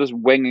easier. If you're just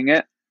winging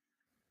it,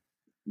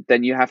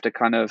 then you have to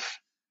kind of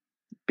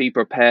be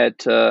prepared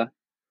to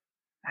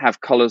have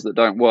colors that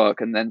don't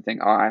work and then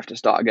think, oh, I have to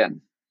start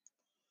again.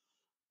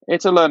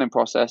 It's a learning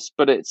process,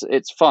 but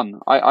it's fun.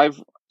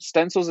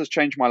 Stencils has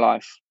changed my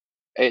life.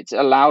 It's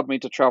allowed me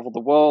to travel the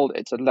world.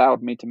 It's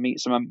allowed me to meet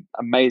some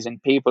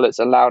amazing people. It's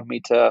allowed me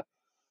to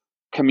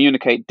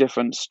communicate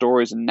different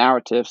stories and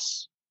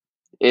narratives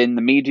in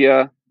the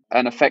media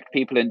and affect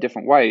people in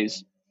different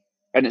ways.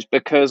 And it's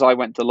because I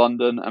went to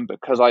London and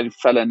because I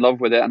fell in love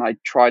with it and I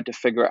tried to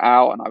figure it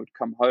out, and I would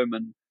come home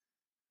and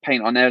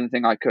paint on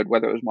anything I could,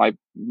 whether it was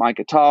my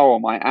guitar or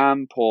my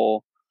amp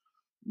or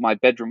my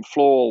bedroom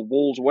floor or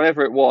walls,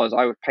 whatever it was.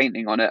 I was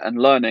painting on it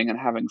and learning and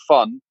having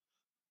fun.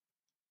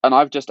 And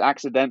I've just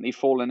accidentally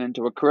fallen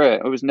into a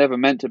career. I was never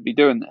meant to be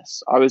doing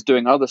this. I was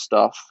doing other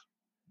stuff,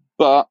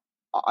 but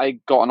I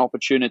got an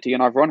opportunity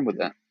and I've run with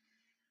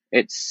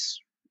it.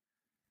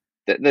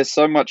 There's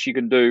so much you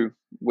can do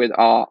with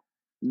art,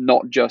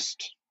 not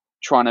just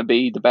trying to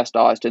be the best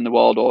artist in the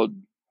world or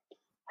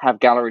have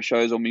gallery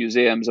shows or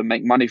museums and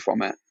make money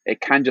from it. It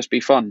can just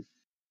be fun.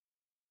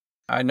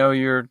 I know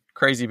you're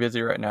crazy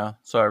busy right now,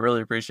 so I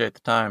really appreciate the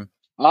time.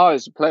 Oh,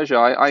 it's a pleasure.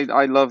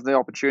 I love the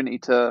opportunity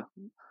to,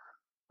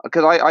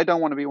 because I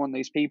don't want to be one of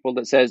these people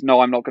that says,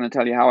 no, I'm not going to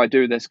tell you how I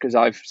do this because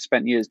I've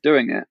spent years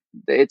doing it.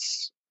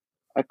 It's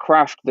a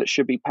craft that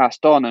should be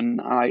passed on, and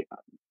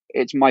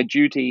it's my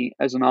duty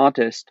as an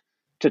artist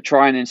to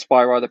try and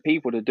inspire other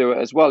people to do it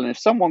as well. And if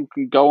someone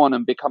can go on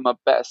and become a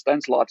better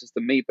stencil artist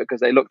than me because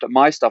they looked at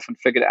my stuff and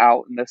figured it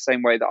out in the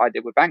same way that I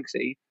did with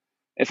Banksy,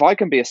 if I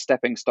can be a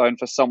stepping stone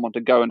for someone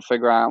to go and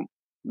figure out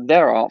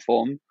their art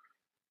form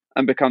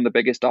and become the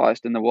biggest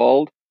artist in the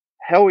world,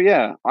 hell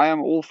yeah, I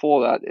am all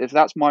for that. If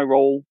that's my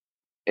role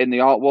in the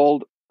art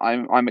world,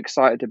 I'm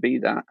excited to be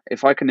that.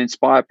 If I can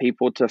inspire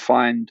people to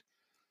find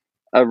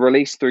a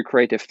release through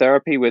creative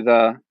therapy with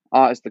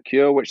Art is the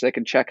Cure, which they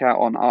can check out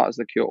on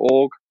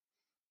artisthecure.org,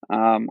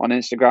 on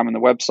Instagram and the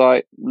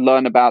website,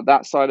 learn about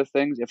that side of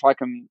things. If I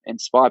can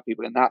inspire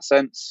people in that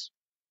sense,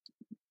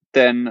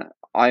 then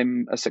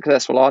I'm a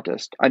successful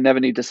artist. I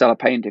never need to sell a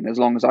painting as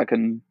long as I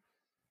can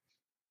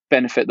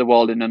benefit the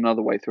world in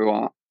another way through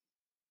art.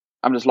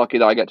 I'm just lucky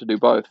that I get to do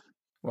both.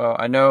 Well,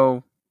 I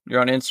know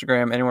you're on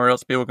Instagram, anywhere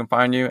else people can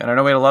find you. And I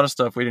know we had a lot of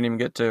stuff we didn't even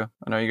get to.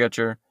 I know you got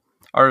your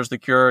Art is the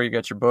Cure, you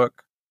got your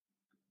book.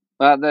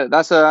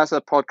 That's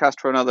a podcast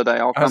for another day.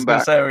 I'll come back. I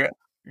was going to say,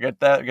 we got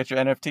that, we got your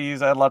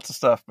NFTs, I had lots of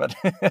stuff, but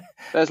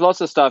there's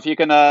lots of stuff. You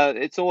can,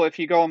 it's all, if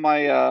you go on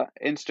my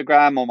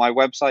Instagram or my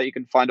website, you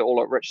can find it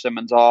all at Rich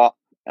Simmons Art.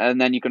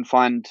 And then you can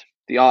find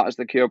the Art is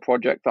the Cure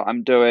project that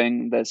I'm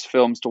doing. There's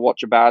films to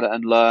watch about it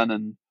and learn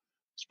and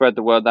spread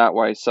the word that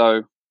way.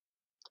 So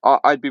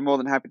I'd be more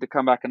than happy to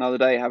come back another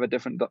day, have a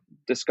different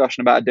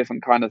discussion about a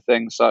different kind of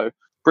thing. So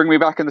bring me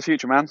back in the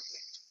future, man.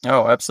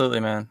 Oh, absolutely,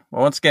 man.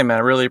 Well, once again, man,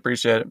 I really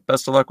appreciate it.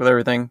 Best of luck with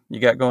everything you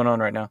got going on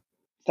right now.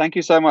 Thank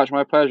you so much.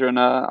 My pleasure. And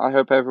I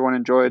hope everyone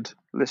enjoyed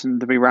listening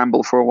to me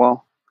ramble for a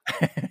while.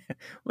 They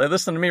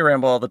listen to me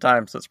ramble all the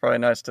time, so it's probably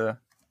nice to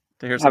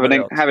hear somebody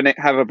else.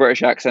 Have a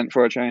British accent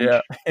for a change. Yeah,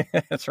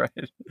 that's right.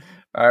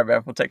 All right,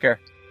 man. Well, take care.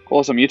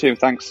 Awesome. You too.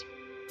 Thanks.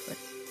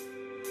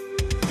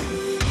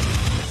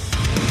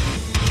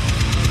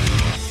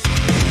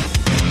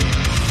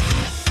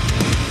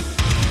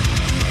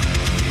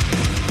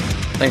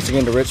 Thanks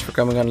again to Rich for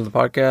coming onto the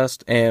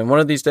podcast. And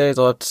one of these days,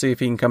 I'll have to see if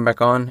he can come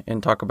back on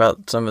and talk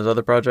about some of his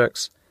other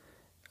projects.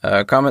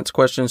 Comments,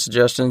 questions,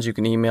 suggestions, you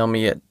can email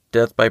me at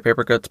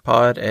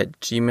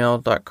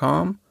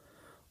deathbypapercutspod@gmail.com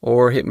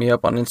or hit me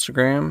up on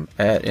Instagram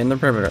at In The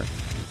Perimeter.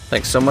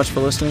 Thanks so much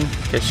for listening.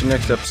 Catch you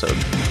next episode.